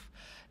lot of,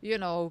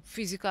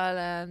 physical,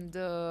 and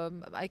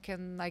I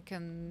can I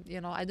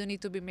don't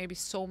need to be maybe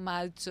so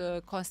much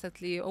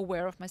constantly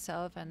aware of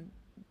myself, and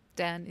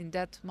then in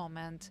that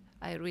moment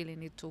I really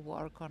need to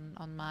work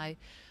on my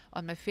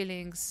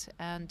feelings,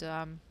 and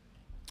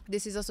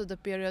this is also the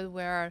period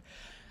where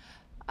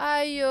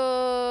I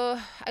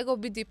go a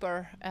bit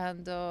deeper,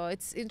 and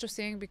it's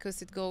interesting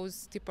because it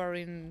goes deeper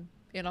in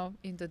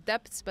the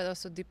depths, but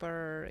also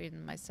deeper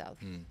in myself.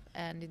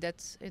 And in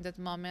that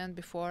moment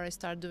before I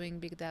start doing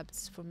big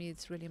depths, for me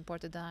it's really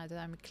important that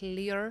I'm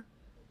clear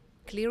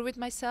with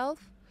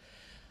myself,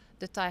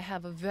 that I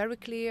have a very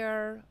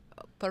clear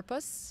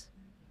purpose.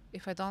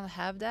 If I don't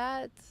have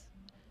that,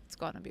 it's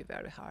gonna be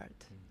very hard.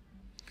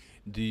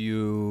 Do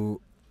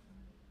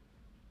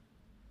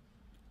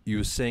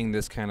you're saying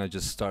this kind of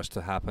just starts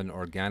to happen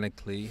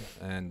organically,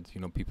 and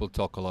people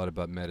talk a lot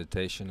about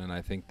meditation, and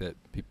I think that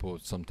people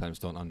sometimes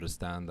don't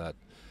understand that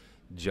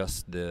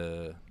just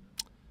the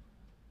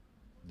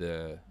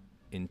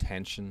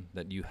intention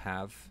that you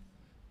have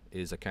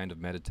is a kind of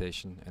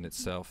meditation in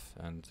itself,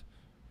 and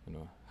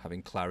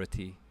having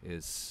clarity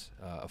is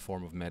a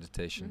form of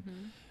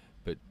meditation.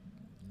 But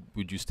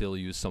would you still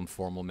use some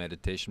formal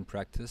meditation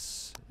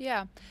practice?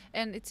 Yeah,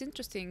 and it's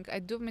interesting. I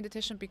do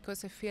meditation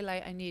because I feel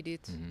like I need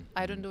it.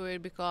 I don't do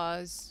it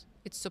because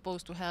it's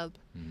supposed to help.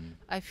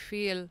 I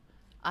feel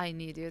I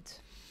need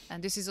it.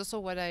 And this is also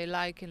what I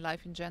like in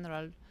life in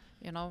general,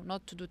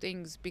 not to do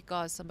things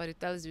because somebody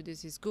tells you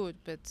this is good,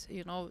 but,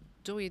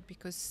 do it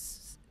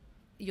because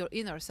your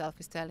inner self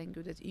is telling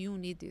you that you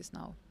need this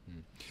now.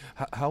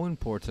 How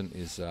important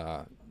is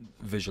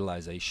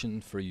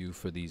visualization for you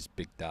for these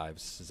big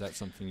dives? Is that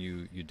something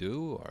you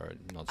do, or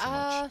not so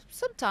much?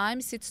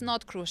 Sometimes it's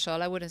not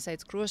crucial. I wouldn't say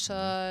it's crucial.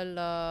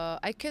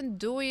 I can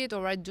do it,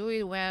 or I do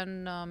it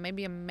when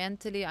maybe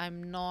mentally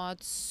I'm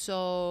not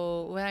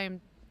so, when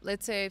I'm,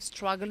 let's say,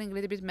 struggling a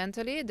little bit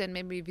mentally, then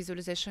maybe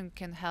visualization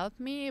can help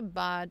me.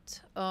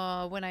 But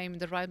when I'm in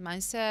the right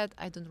mindset,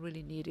 I don't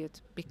really need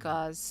it,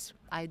 because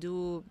I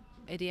do,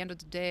 at the end of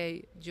the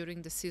day,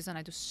 during the season,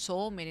 I do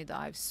so many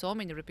dives, so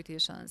many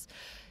repetitions,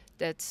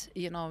 that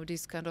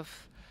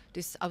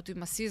this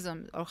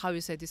automatism, or how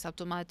you say, this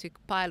automatic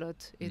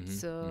pilot,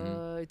 it's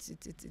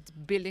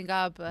building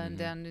up, and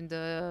then in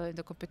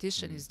the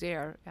competition is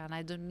there, and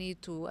I don't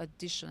need to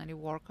additionally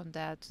work on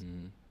that.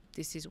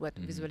 This is what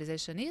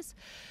visualization is.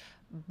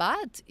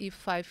 But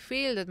if I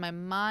feel that my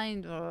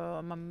mind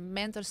or my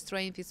mental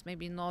strength is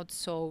maybe not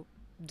so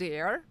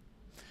there,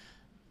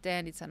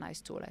 then it's a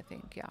nice tool, I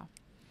think. Yeah.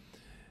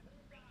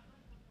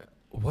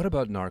 What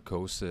about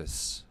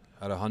narcosis?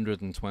 At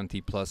 120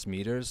 plus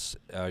meters,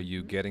 are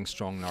you getting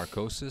strong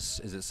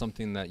narcosis? Is it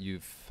something that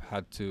you've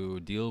had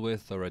to deal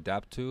with or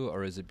adapt to,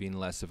 or has it been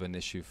less of an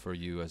issue for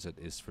you as it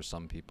is for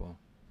some people?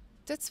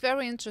 That's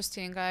very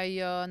interesting.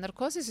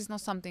 Narcosis is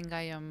not something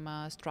I am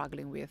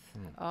struggling with.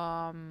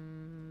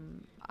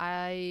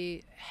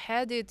 I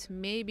had it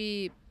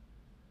maybe,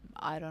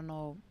 I don't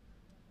know,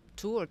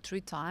 2 or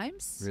 3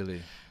 times.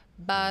 Really?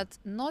 But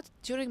not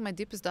during my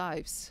deepest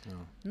dives.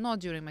 Not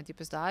during my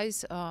deepest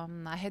dives.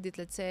 I had it,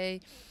 let's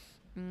say,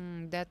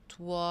 that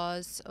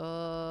was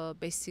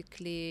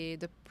basically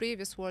the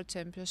previous World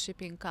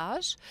Championship in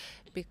Kaj,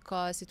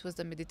 because it was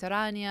the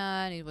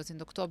Mediterranean, it was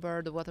in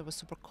October, the water was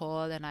super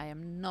cold, and I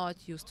am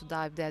not used to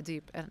dive that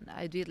deep. And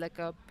I did like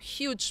a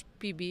huge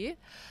PB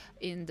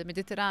in the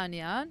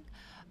Mediterranean.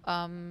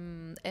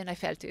 And I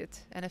felt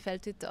it,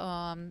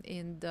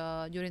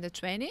 during the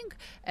training,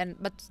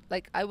 but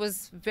like I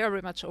was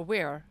very much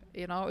aware,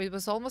 it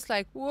was almost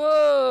like,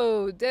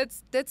 whoa,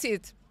 that's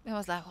it. And I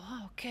was like,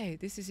 oh, okay,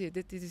 this is it.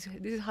 This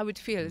is how it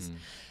feels.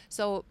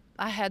 So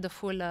I had the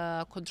full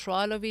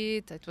control of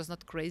it. It was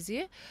not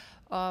crazy,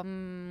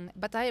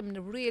 but I am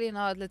really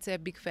not, let's say, a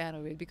big fan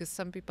of it, because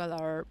some people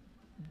are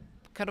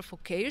kind of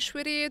okayish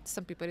with it.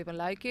 Some people even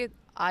like it.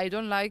 I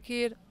don't like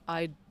it.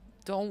 I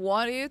don't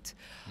want it,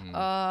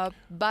 but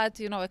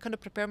I kind of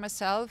prepare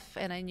myself,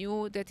 and I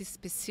knew that it's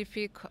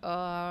specific,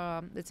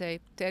 let's say,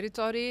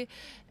 territory,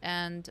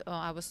 and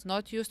I was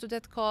not used to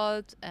that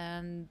cold,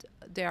 and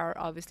there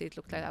obviously it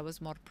looked like I was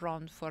more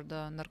prone for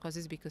the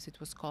narcosis because it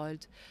was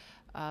cold,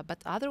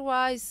 but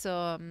otherwise,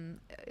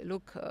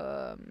 look,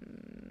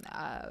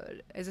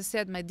 as I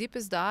said, my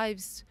deepest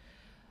dives,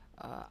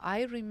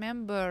 I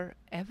remember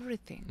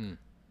everything.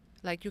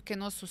 Like you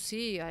can also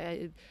see,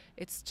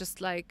 it's just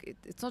like,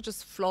 it's not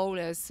just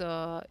flawless.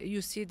 You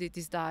see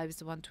these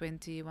dives,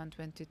 120,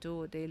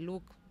 122, they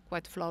look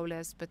quite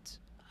flawless, but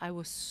I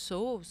was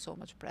so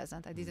much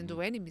present. I didn't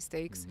do any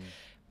mistakes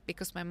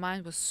because my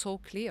mind was so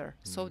clear,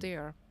 so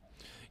there.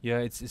 Yeah,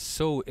 it's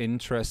so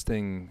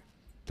interesting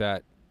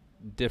that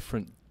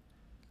different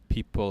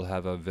people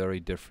have a very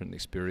different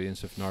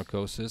experience of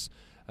narcosis.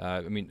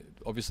 I mean,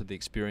 obviously the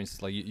experience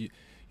is like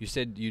you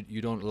said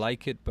you don't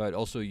like it, but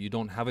also you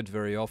don't have it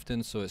very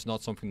often, so it's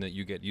not something that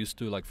you get used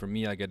to. Like for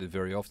me, I get it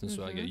very often,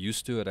 so I get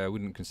used to it. I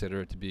wouldn't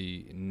consider it to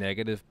be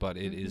negative, but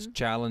it is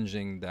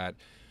challenging that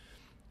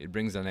it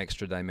brings an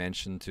extra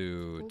dimension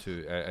to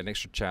an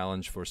extra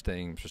challenge for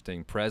staying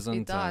present.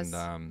 It does.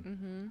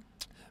 And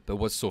but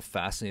what's so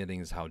fascinating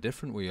is how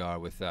different we are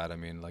with that. I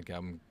mean, like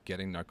I'm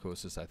getting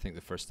narcosis. I think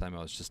the first time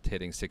I was just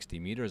hitting 60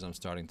 meters, I'm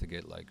starting to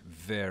get like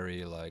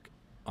very like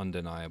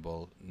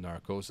undeniable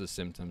narcosis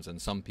symptoms.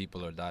 And some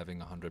people are diving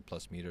 100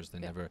 plus meters.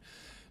 They're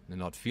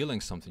not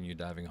feeling something. You're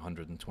diving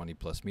 120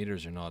 plus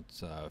meters. You're not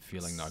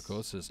feeling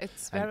narcosis.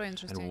 It's very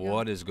interesting. And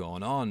what is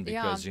going on?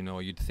 Because you know,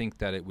 you'd think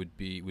that it would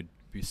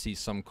you see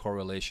some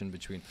correlation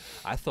between.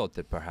 I thought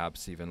that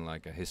perhaps even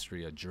like a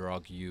history of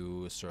drug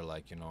use or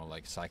like, you know,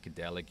 like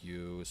psychedelic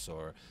use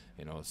or,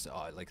 you know,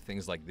 like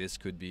things like this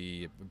could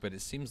be, but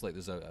it seems like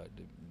there's a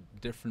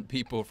different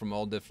people from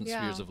all different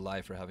spheres of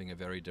life are having a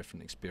very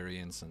different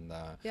experience. And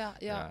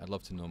I'd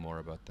love to know more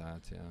about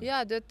that.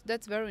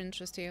 That's very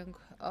interesting.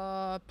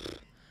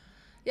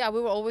 Yeah,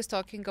 we were always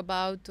talking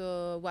about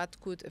what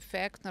could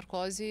affect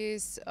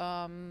narcosis.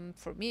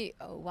 For me,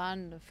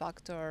 one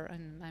factor,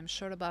 and I'm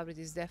sure about it,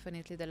 is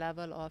definitely the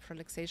level of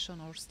relaxation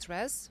or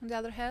stress. On the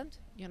other hand,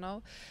 you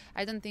know,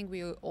 I don't think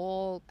we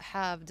all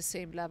have the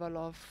same level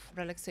of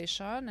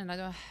relaxation, and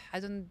I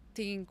don't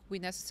think we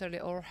necessarily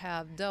all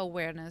have the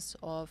awareness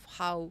of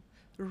how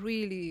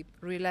really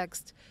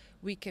relaxed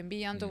we can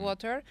be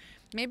underwater.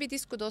 Maybe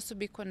this could also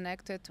be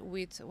connected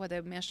with what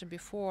I mentioned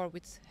before,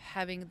 with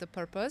having the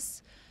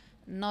purpose.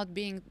 Not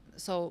being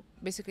so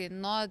basically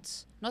not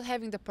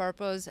having the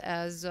purpose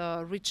as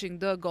reaching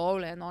the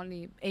goal and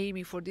only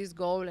aiming for this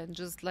goal, and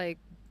just like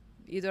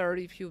either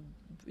if you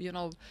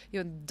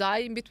die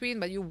in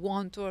between, but you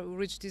want to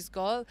reach this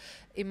goal.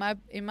 In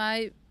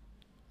my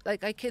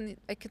like I can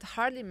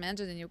hardly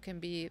imagine that you can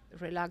be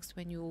relaxed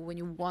when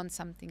you want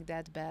something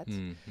that bad.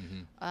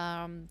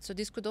 So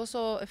this could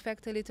also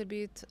affect a little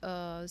bit.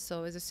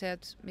 So as I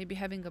said, maybe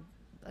having a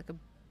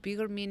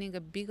bigger meaning,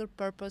 a bigger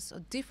purpose, a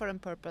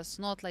different purpose,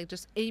 not like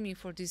just aiming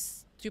for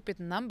this stupid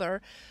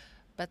number,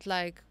 but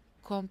like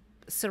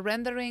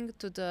surrendering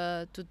to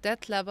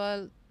that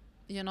level,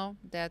 you know,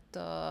 that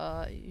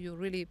you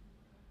really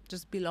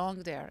just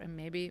belong there, and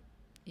maybe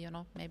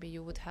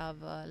you would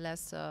have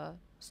less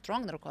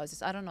strong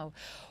narcosis. I don't know,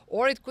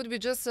 or it could be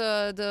just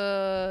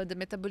the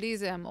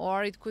metabolism,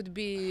 or it could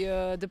be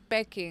the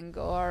packing,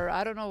 or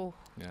I don't know.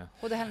 Yeah.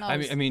 Who the hell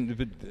knows? I mean,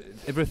 but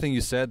everything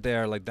you said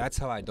there, like that's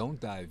how I don't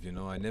dive. You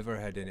know, I never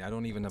had any. I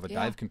don't even have a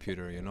dive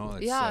computer. You know,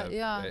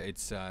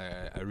 it's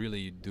I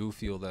really do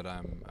feel that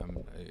I'm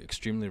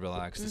extremely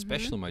relaxed,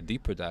 especially my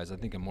deeper dives. I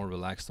think I'm more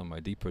relaxed on my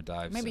deeper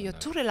dives. Maybe you're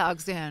too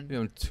relaxed then.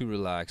 I'm too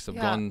relaxed.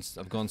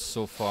 I've gone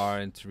so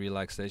far into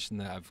relaxation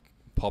that I've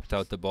popped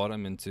out the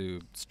bottom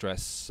into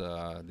stress,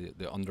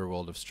 the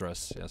underworld of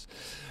stress. Yes.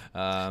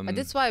 But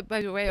that's why,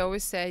 by the way, I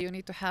always say you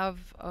need to have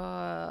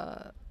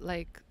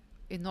like,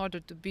 in order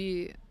to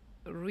be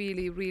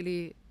really,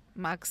 really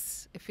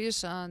max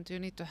efficient, you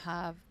need to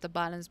have the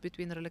balance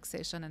between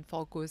relaxation and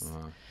focus.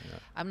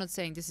 I'm not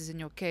saying this is in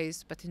your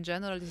case, but in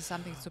general, this is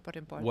something super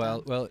important.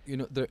 Well, you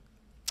know,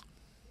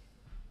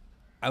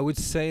 I would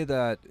say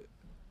that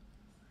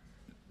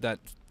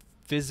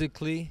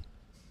physically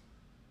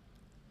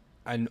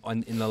and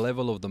in the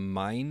level of the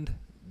mind,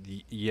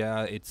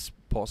 it's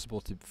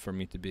possible for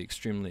me to be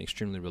extremely,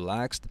 extremely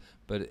relaxed,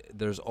 but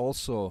there's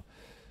also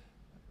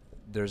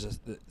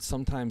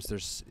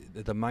sometimes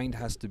the mind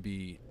has to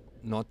be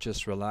not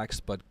just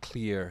relaxed but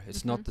clear.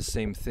 It's not the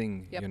same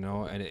thing, you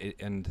know,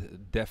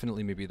 and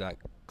definitely maybe that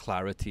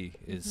clarity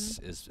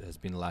has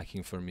been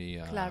lacking for me.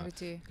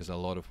 Clarity, because a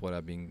lot of what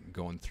I've been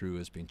going through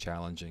has been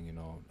challenging, you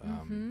know,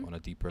 on a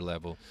deeper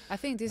level. I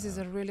think this is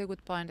a really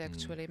good point,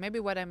 actually. Maybe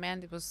what I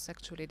meant was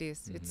actually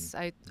this. It's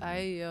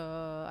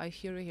I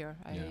hear you here.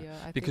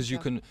 I because you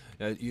can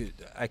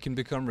I can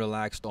become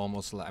relaxed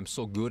almost like I'm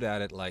so good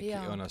at it, like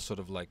on a sort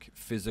of like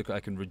physical. I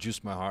can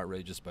reduce my heart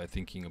rate just by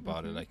thinking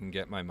about it. I can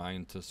get my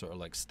mind to sort of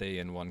like stay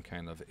in one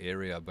kind of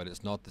area, but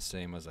it's not the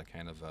same as a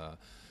kind of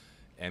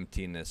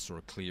emptiness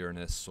or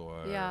clearness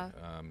or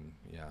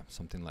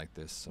something like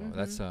this. So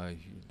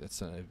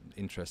that's an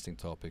interesting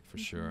topic for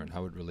sure, and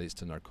how it relates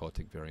to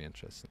narcotic, very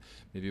interesting.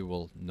 Maybe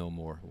we'll know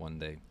more one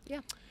day.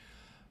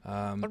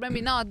 Or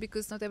maybe not,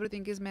 because not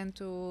everything is meant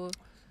to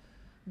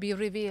be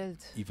revealed.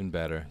 Even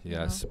better,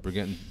 yes.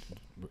 We're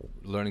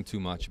learning too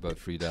much about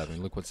freediving.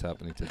 Look what's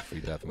happening to the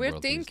freediving world. We're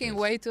thinking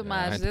way too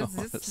much.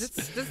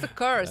 That's the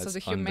curse of the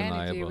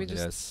humanity. We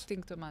just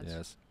think too much.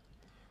 Yes.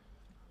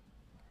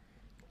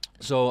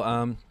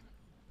 So,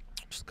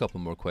 just a couple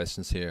more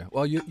questions here.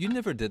 Well, you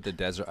never did the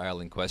desert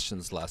island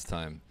questions last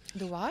time.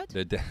 The what?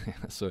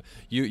 So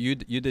you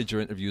did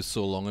your interview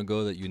so long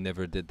ago that you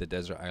never did the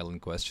desert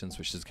island questions,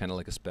 which is kind of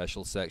like a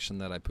special section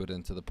that I put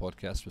into the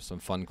podcast with some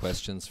fun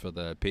questions for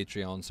the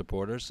Patreon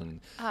supporters,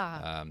 and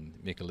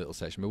make a little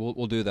section. But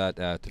we'll do that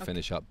to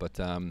finish up. But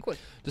Cool.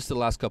 just the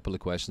last couple of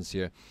questions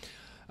here.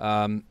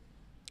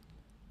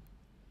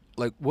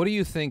 Like, what do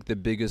you think the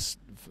biggest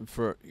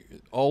for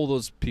all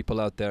those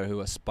people out there who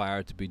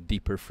aspire to be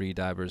deeper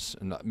freedivers?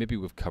 And maybe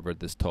we've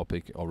covered this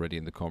topic already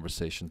in the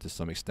conversation to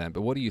some extent,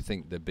 but what do you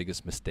think the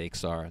biggest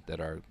mistakes are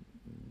that are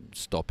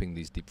stopping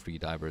these deep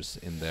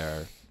freedivers in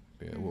their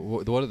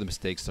what are the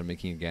mistakes they're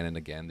making again and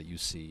again that you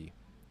see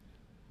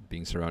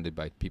being surrounded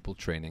by people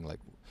training? Like,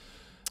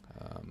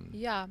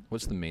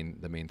 what's the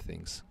main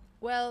things?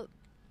 Well,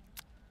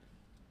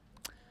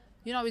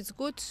 you know, it's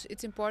good,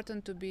 it's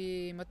important to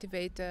be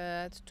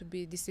motivated, to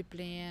be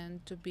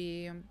disciplined, to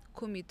be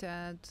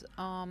committed.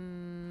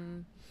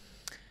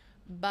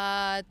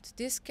 But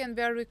this can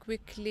very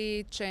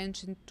quickly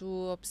change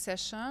into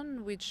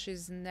obsession, which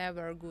is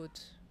never good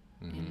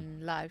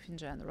in life in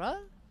general.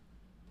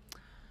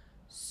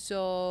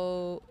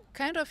 So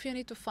kind of you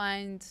need to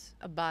find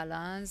a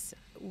balance.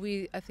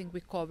 I think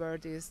we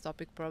covered this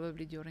topic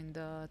probably during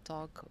the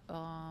talk.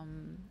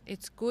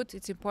 It's good,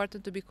 it's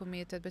important to be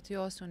committed, but you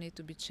also need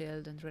to be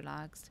chilled and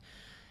relaxed.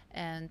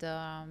 And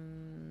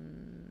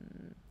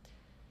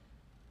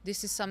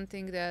this is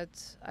something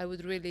that I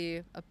would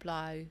really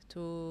apply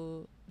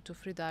to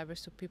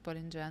freedivers, to people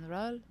in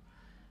general.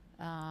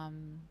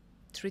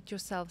 Treat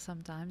yourself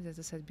sometimes, as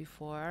I said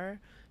before.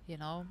 You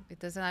know, it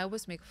doesn't. I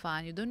always make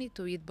fun. You don't need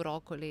to eat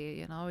broccoli.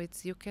 You know,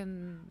 you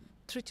can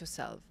treat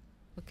yourself.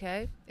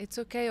 Okay, it's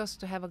okay also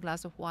to have a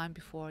glass of wine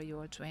before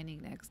your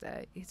training next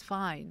day. It's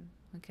fine.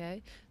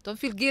 Okay, don't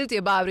feel guilty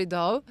about it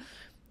though.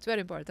 It's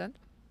very important.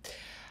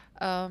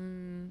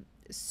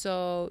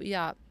 So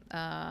yeah,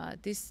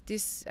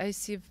 this I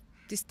see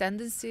this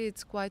tendency.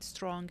 It's quite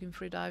strong in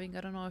freediving.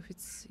 I don't know if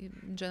it's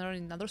in general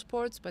in other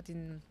sports, but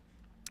in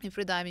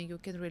freediving you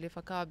can really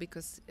fuck up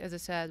because, as I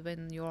said,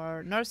 when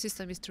your nerve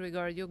system is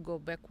triggered, you go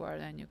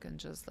backward and you can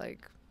just go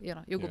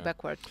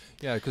backward.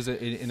 Yeah, because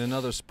in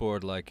another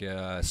sport like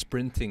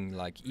sprinting,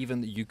 like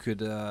even you could,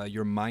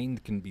 your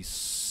mind can be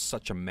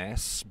such a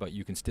mess, but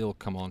you can still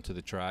come onto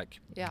the track.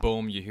 Yeah.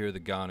 Boom, you hear the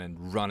gun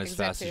and run as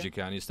fast as you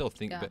can. You still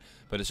think,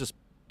 but it's just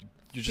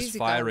you're just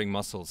physical. Firing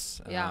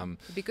muscles. Yeah,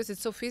 because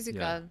it's so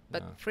physical,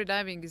 but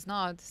freediving is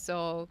not.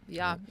 So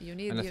you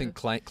need. And I think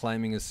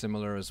climbing is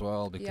similar as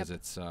well because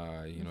it's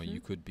you know, you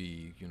could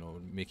be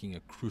making a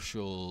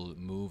crucial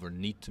move or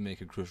need to make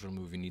a crucial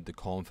move. You need the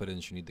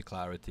confidence, you need the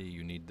clarity,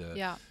 you need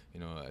the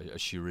a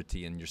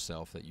surety in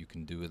yourself that you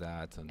can do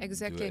that and do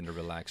it in a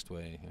relaxed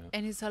way. Yeah.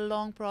 And it's a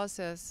long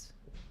process.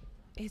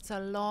 It's a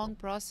long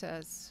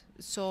process.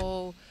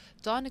 So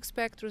don't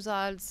expect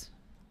results.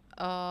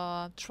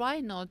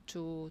 Try not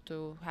to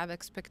have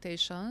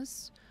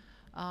expectations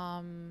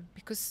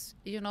because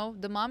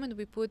the moment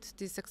we put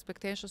these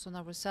expectations on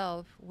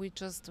ourselves, we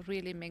just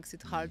really makes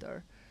it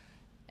harder.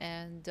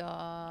 And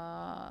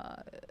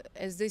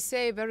as they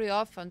say very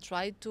often,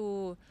 try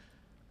to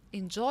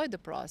enjoy the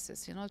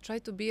process, try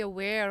to be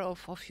aware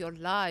of your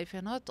life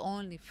and not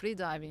only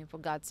freediving, for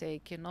God's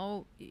sake.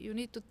 You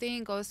need to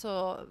think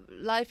also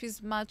life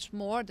is much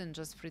more than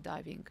just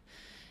freediving.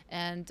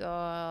 And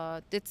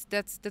that's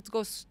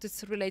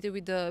related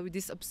with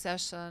this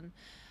obsession.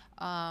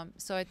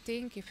 So I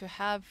think if you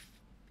have,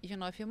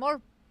 if you're more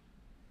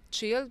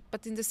chill,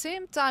 but in the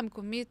same time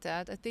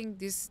committed, I think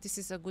this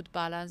is a good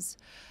balance.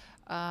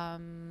 I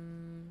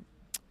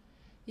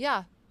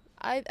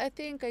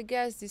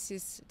guess this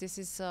is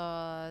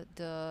the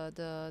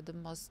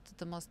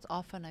most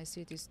often I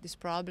see this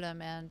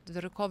problem, and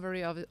the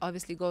recovery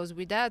obviously goes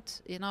with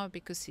that.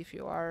 Because if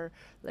you are,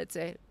 let's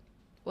say.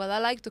 Well, I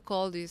like to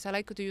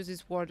use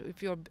this word.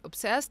 If you're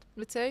obsessed,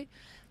 let's say,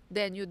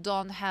 then you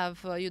don't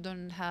have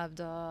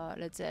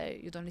let's say,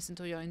 you don't listen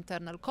to your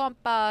internal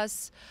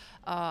compass.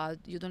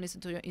 You don't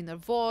listen to your inner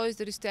voice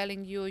that is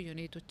telling you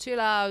need to chill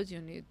out, you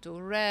need to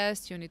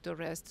rest. You need to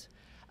rest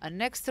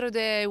an extra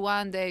day.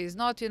 1 day is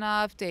not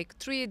enough. Take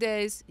 3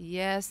 days.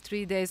 Yes,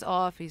 3 days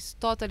off is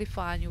totally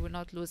fine. You will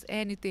not lose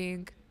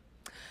anything.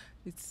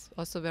 It's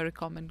also a very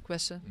common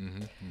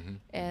question.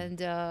 And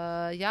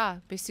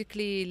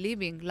basically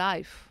living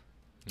life,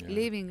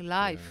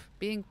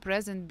 being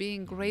present,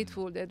 being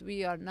grateful that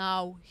we are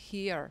now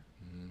here.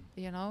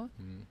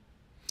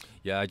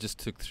 Yeah, I just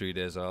took 3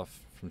 days off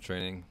from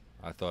training.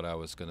 I thought I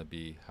was going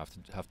to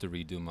have to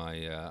redo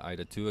my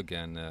IDA 2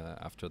 again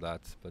after that,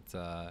 but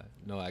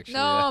no, actually.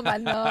 No, but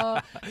no.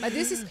 But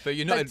this is. But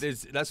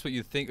that's what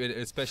you think,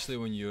 especially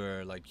when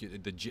you're like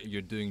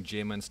you're doing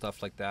gym and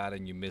stuff like that,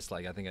 and you miss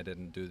I think I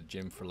didn't do the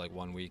gym for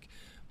 1 week.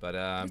 But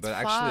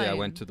actually, I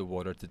went to the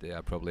water today.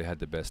 I probably had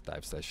the best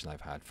dive session I've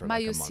had for a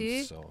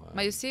month.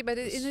 But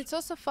it's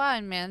also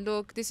fine, man.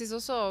 Look, this is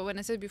also, when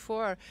I said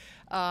before,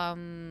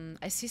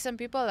 I see some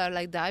people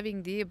are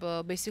diving deep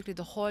basically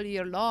the whole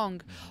year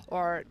long,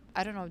 or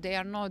I don't know, they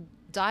are not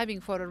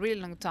diving for a really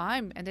long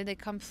time, and then they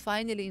come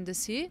finally in the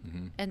sea,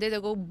 and then they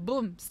go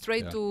boom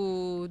straight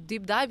to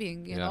deep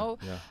diving. You know,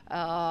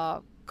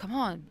 come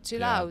on,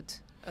 chill out.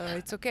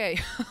 It's okay.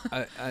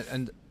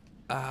 And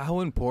how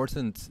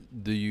important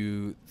do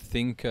you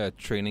think a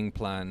training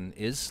plan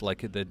is,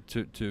 like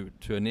to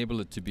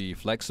enable it to be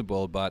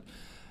flexible? But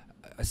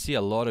I see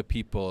a lot of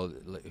people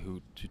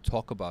who to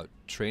talk about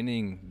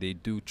training. They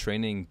do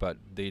training, but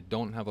they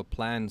don't have a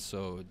plan.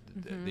 So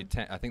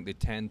I think they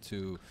tend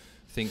to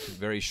think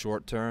very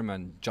short term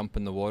and jump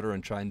in the water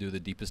and try and do the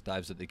deepest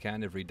dives that they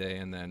can every day,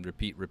 and then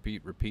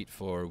repeat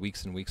for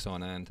weeks and weeks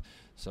on end.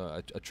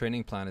 So a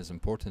training plan is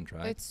important,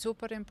 right? It's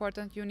super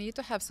important. You need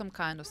to have some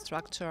kind of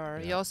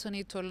structure. You also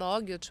need to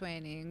log your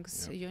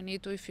trainings. You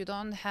need to, if you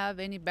don't have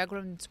any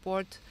background in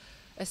sport,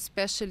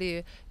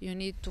 especially, you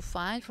need to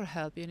find for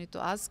help. You need to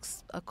ask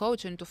a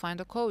coach. You need to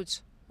find a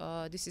coach.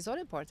 This is all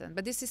important,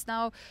 but this is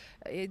now,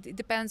 it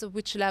depends on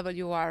which level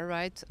you are,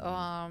 right?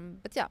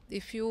 But yeah,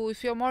 if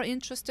you're more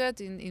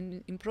interested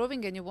in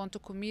improving and you want to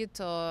commit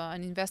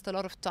and invest a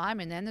lot of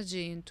time and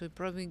energy into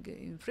improving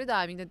in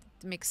freediving, that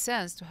it makes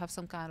sense to have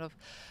some kind of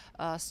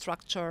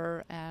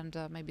structure and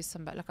maybe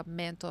somebody like a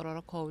mentor or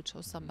a coach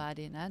or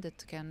somebody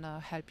that can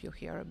help you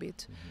here a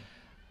bit.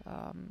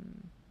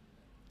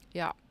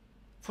 Yeah.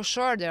 For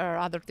sure, there are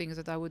other things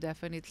that I would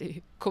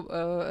definitely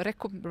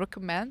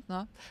recommend,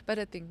 no? But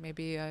I think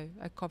maybe I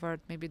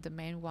covered maybe the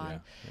main one.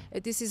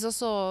 This is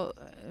also,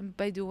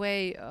 by the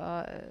way,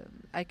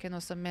 I can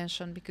also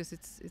mention, because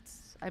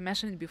I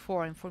mentioned it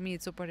before, and for me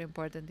it's super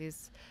important,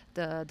 is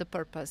the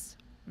purpose.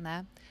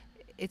 Nah?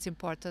 It's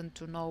important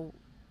to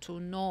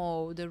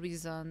know the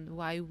reason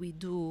why we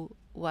do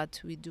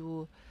what we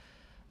do.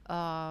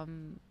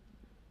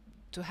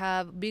 To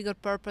have bigger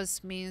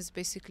purpose means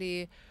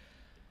basically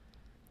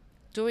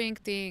doing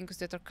things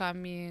that are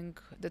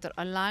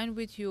aligned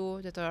with you,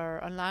 that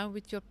are aligned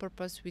with your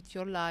purpose, with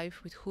your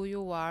life, with who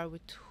you are,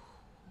 with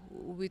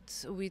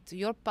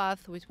your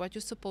path, with what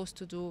you're supposed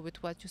to do,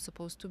 with what you're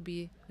supposed to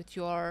be, with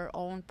your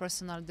own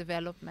personal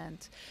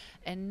development,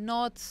 and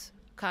not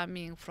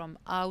coming from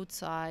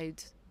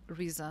outside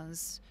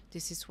reasons.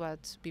 This is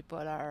what people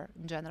are,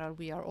 in general,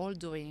 we are all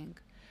doing.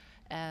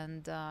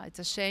 And it's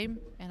a shame,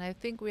 and I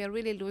think we are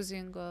really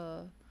losing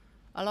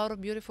a lot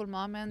of beautiful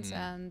moments,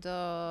 and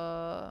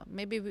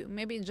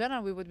maybe in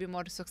general we would be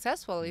more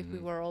successful if we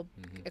were all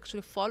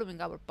actually following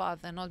our path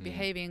and not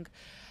behaving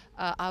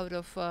out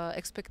of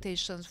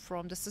expectations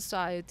from the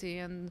society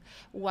and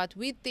what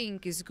we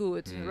think is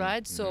good,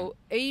 right? So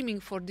aiming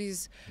for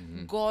this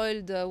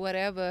gold,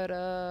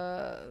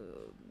 whatever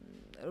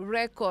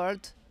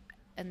record,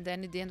 and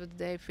then at the end of the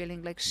day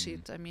feeling like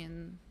shit. I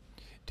mean,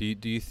 do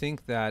you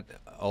think that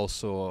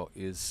also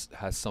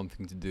has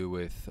something to do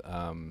with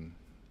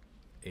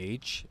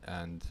age,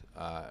 and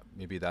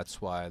maybe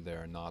that's why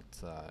they're not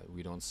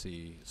we don't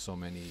see so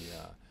many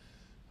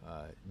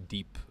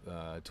deep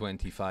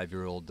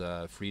 25-year-old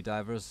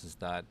freedivers? Is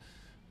that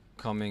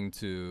coming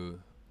to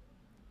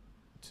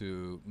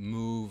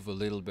move a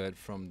little bit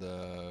from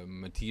the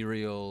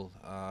material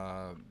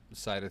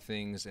side of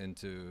things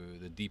into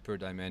the deeper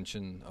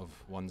dimension of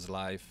one's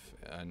life,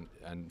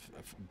 and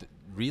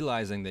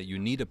realizing that you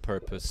need a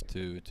purpose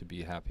to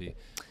be happy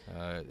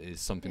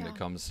is something that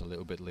comes a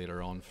little bit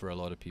later on for a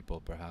lot of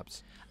people,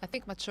 perhaps. I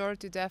think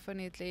maturity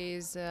definitely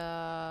is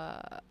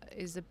a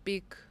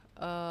big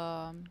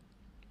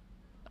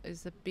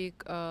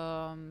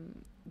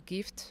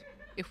gift.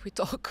 If we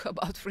talk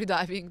about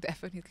freediving,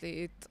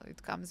 definitely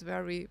it comes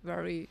very,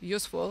 very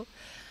useful.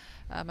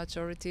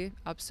 Maturity,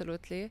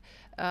 absolutely.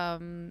 I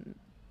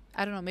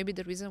don't know, maybe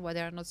the reason why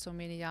there are not so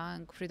many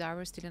young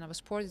freedivers still in our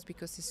sport is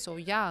because it's so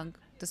young,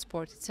 the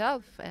sport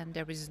itself, and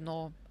there is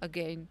no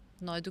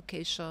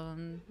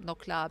education, no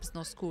clubs,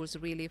 no schools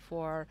really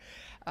for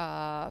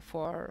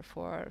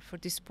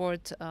this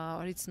sport,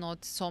 or it's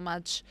not so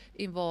much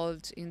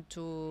involved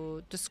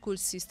into the school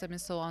system and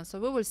so on. So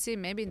we will see,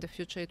 maybe in the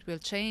future it will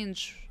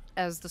change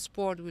as the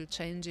sport will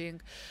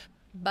changing.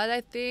 But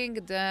I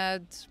think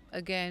that,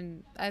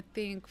 again, I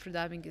think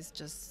freediving is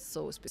just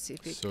so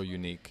specific. So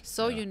unique.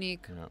 So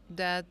unique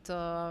that,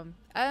 and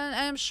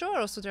I'm sure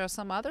also there are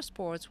some other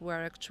sports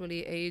where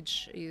actually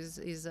age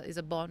is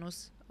a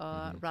bonus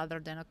rather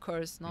than a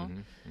curse, no?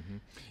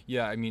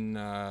 Yeah, I mean,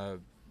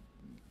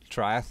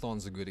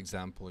 triathlon's a good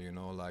example, you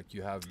know, like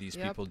you have these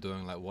people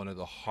doing like one of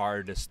the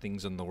hardest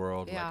things in the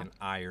world, like an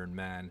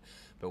Ironman.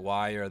 But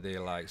why are they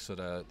like sort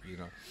of, you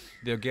know,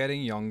 they're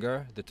getting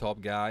younger, the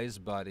top guys,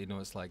 but, you know,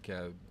 it's like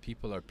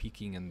people are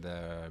peaking in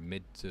their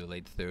mid to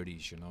late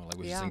 30s, you know, like,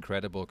 which is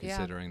incredible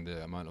considering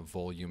the amount of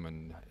volume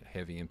and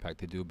heavy impact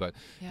they do. But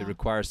it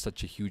requires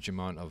such a huge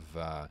amount of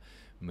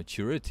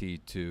maturity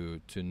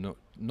to know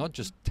not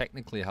just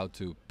technically how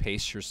to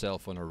pace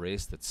yourself on a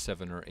race that's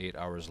 7 or 8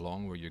 hours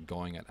long, where you're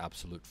going at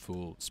absolute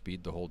full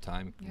speed the whole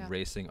time,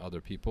 racing other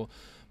people,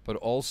 but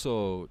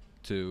also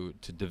to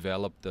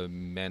develop the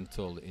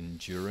mental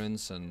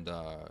endurance and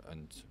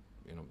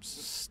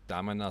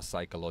stamina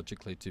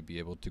psychologically to be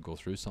able to go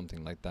through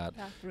something like that.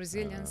 Yeah,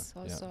 resilience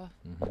also.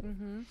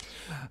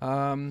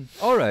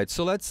 All right,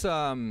 so let's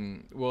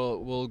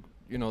we'll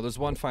there's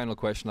one final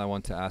question I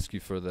want to ask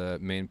you for the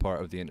main part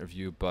of the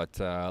interview, but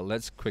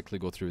let's quickly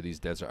go through these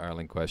desert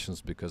island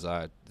questions, because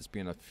there's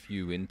been a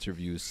few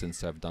interviews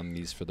since I've done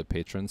these for the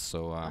patrons,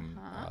 so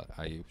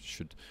I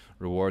should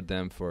reward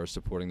them for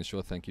supporting the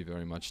show. Thank you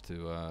very much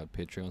to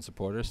Patreon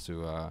supporters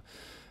who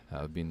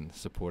have been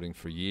supporting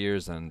for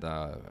years, and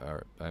I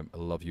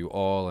love you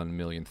all, and a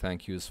million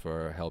thank yous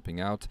for helping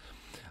out.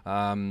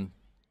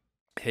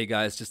 Hey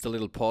guys, just a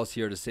little pause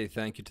here to say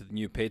thank you to the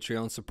new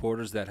Patreon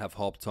supporters that have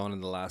hopped on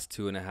in the last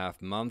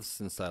 2.5 months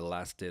since I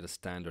last did a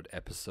standard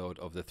episode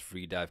of the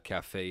Freedive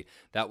Café.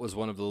 That was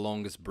one of the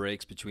longest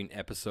breaks between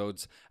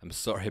episodes. I'm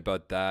sorry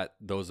about that.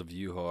 Those of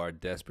you who are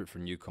desperate for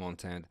new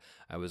content,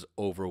 I was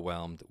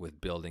overwhelmed with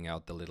building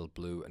out the Little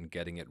Blue and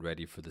getting it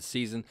ready for the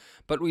season.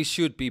 But we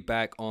should be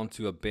back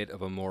onto a bit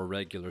of a more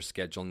regular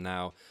schedule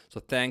now. So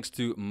thanks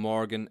to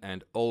Morgan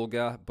and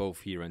Olga,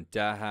 both here in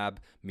Dahab,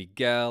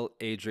 Miguel,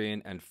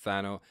 Adrian, and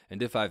Fano.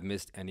 And if I've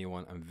missed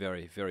anyone, I'm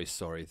very, very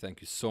sorry. Thank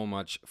you so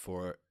much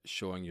for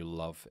showing your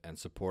love and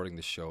supporting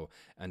the show,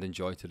 and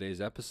enjoy today's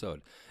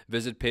episode.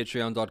 Visit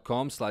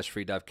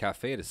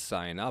patreon.com/freedivecafe to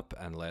sign up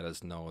and let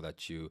us know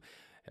that you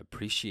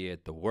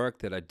appreciate the work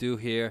that I do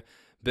here.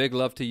 Big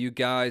love to you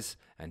guys,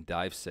 and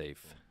dive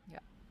safe.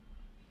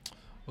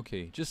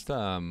 Okay, just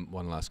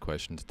one last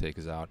question to take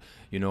us out.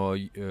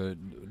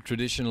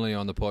 Traditionally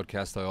on the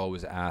podcast, I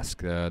always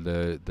ask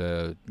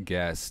the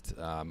guest,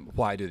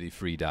 why do they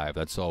free dive?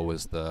 That's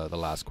always the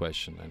last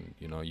question. And,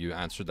 you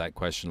answered that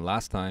question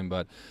last time,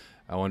 but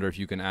I wonder if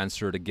you can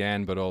answer it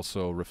again, but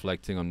also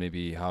reflecting on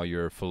maybe how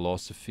your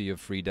philosophy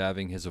of free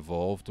diving has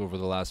evolved over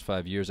the last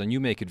 5 years. And you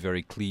make it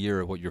very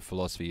clear what your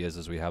philosophy is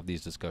as we have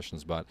these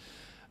discussions, but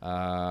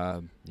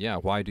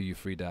why do you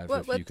free dive?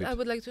 I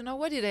would like to know,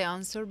 what did I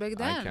answer back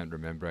then? I can't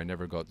remember. I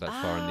never got that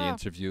far in the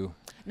interview.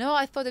 No,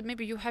 I thought that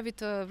maybe you have it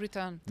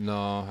written.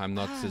 No, I'm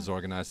not as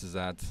organized as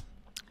that.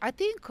 I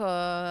think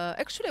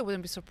actually I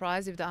wouldn't be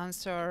surprised if the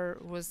answer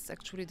was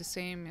actually the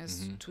same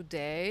as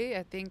today.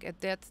 I think at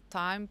that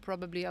time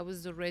probably I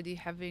was already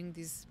having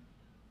this.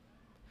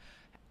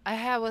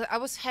 I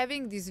was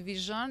having this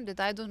vision that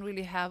I don't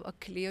really have a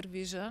clear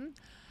vision,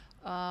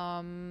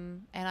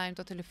 and I'm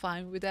totally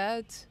fine with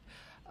that.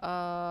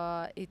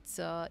 It's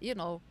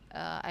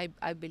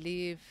I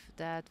believe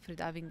that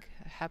freediving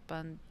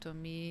happened to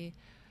me.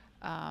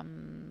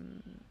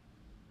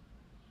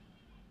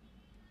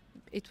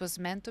 It was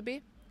meant to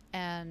be,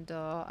 and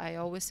I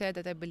always said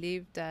that I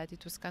believe that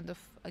it was kind of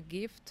a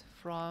gift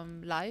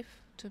from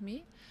life to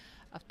me,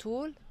 a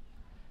tool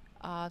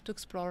to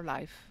explore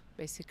life,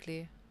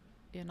 basically,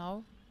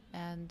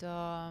 and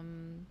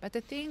but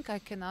I think I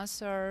can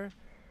answer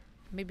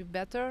maybe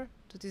better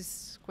to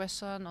this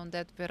question on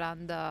that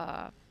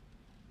veranda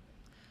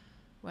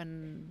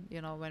when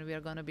we are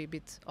gonna be a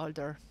bit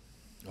older.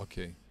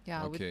 Okay.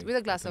 Yeah, okay. With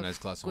a glass nice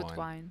of glass good of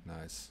wine.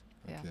 Nice.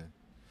 Yeah. Okay.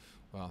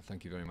 Well,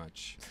 thank you very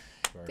much.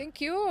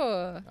 Thank you.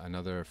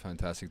 Another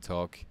fantastic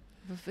talk.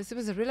 It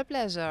was a real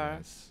pleasure.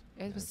 Yes.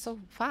 It was so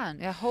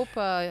fun. I hope.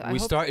 We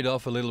started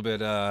off a little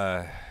bit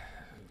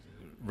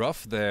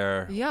rough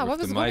there. Yeah, with what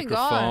was the going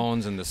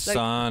microphones on? and the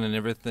sun and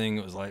everything.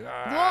 It was like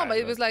no, but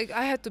it was like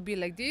I had to be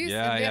like this,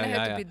 Yeah, and then yeah, I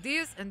had yeah, to be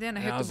this, and then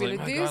I had I to was be like,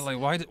 like my this. God, like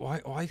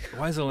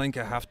why does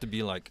Alenka have to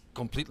be like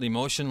completely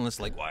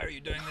motionless? Like, why are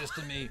you doing this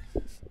to me?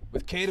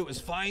 With Kate it was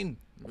fine.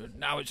 But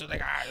now it's just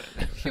like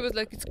He was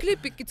like, it's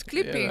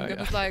clipping. Yeah, I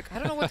was like, I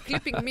don't know what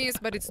clipping means,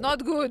 but it's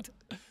not good.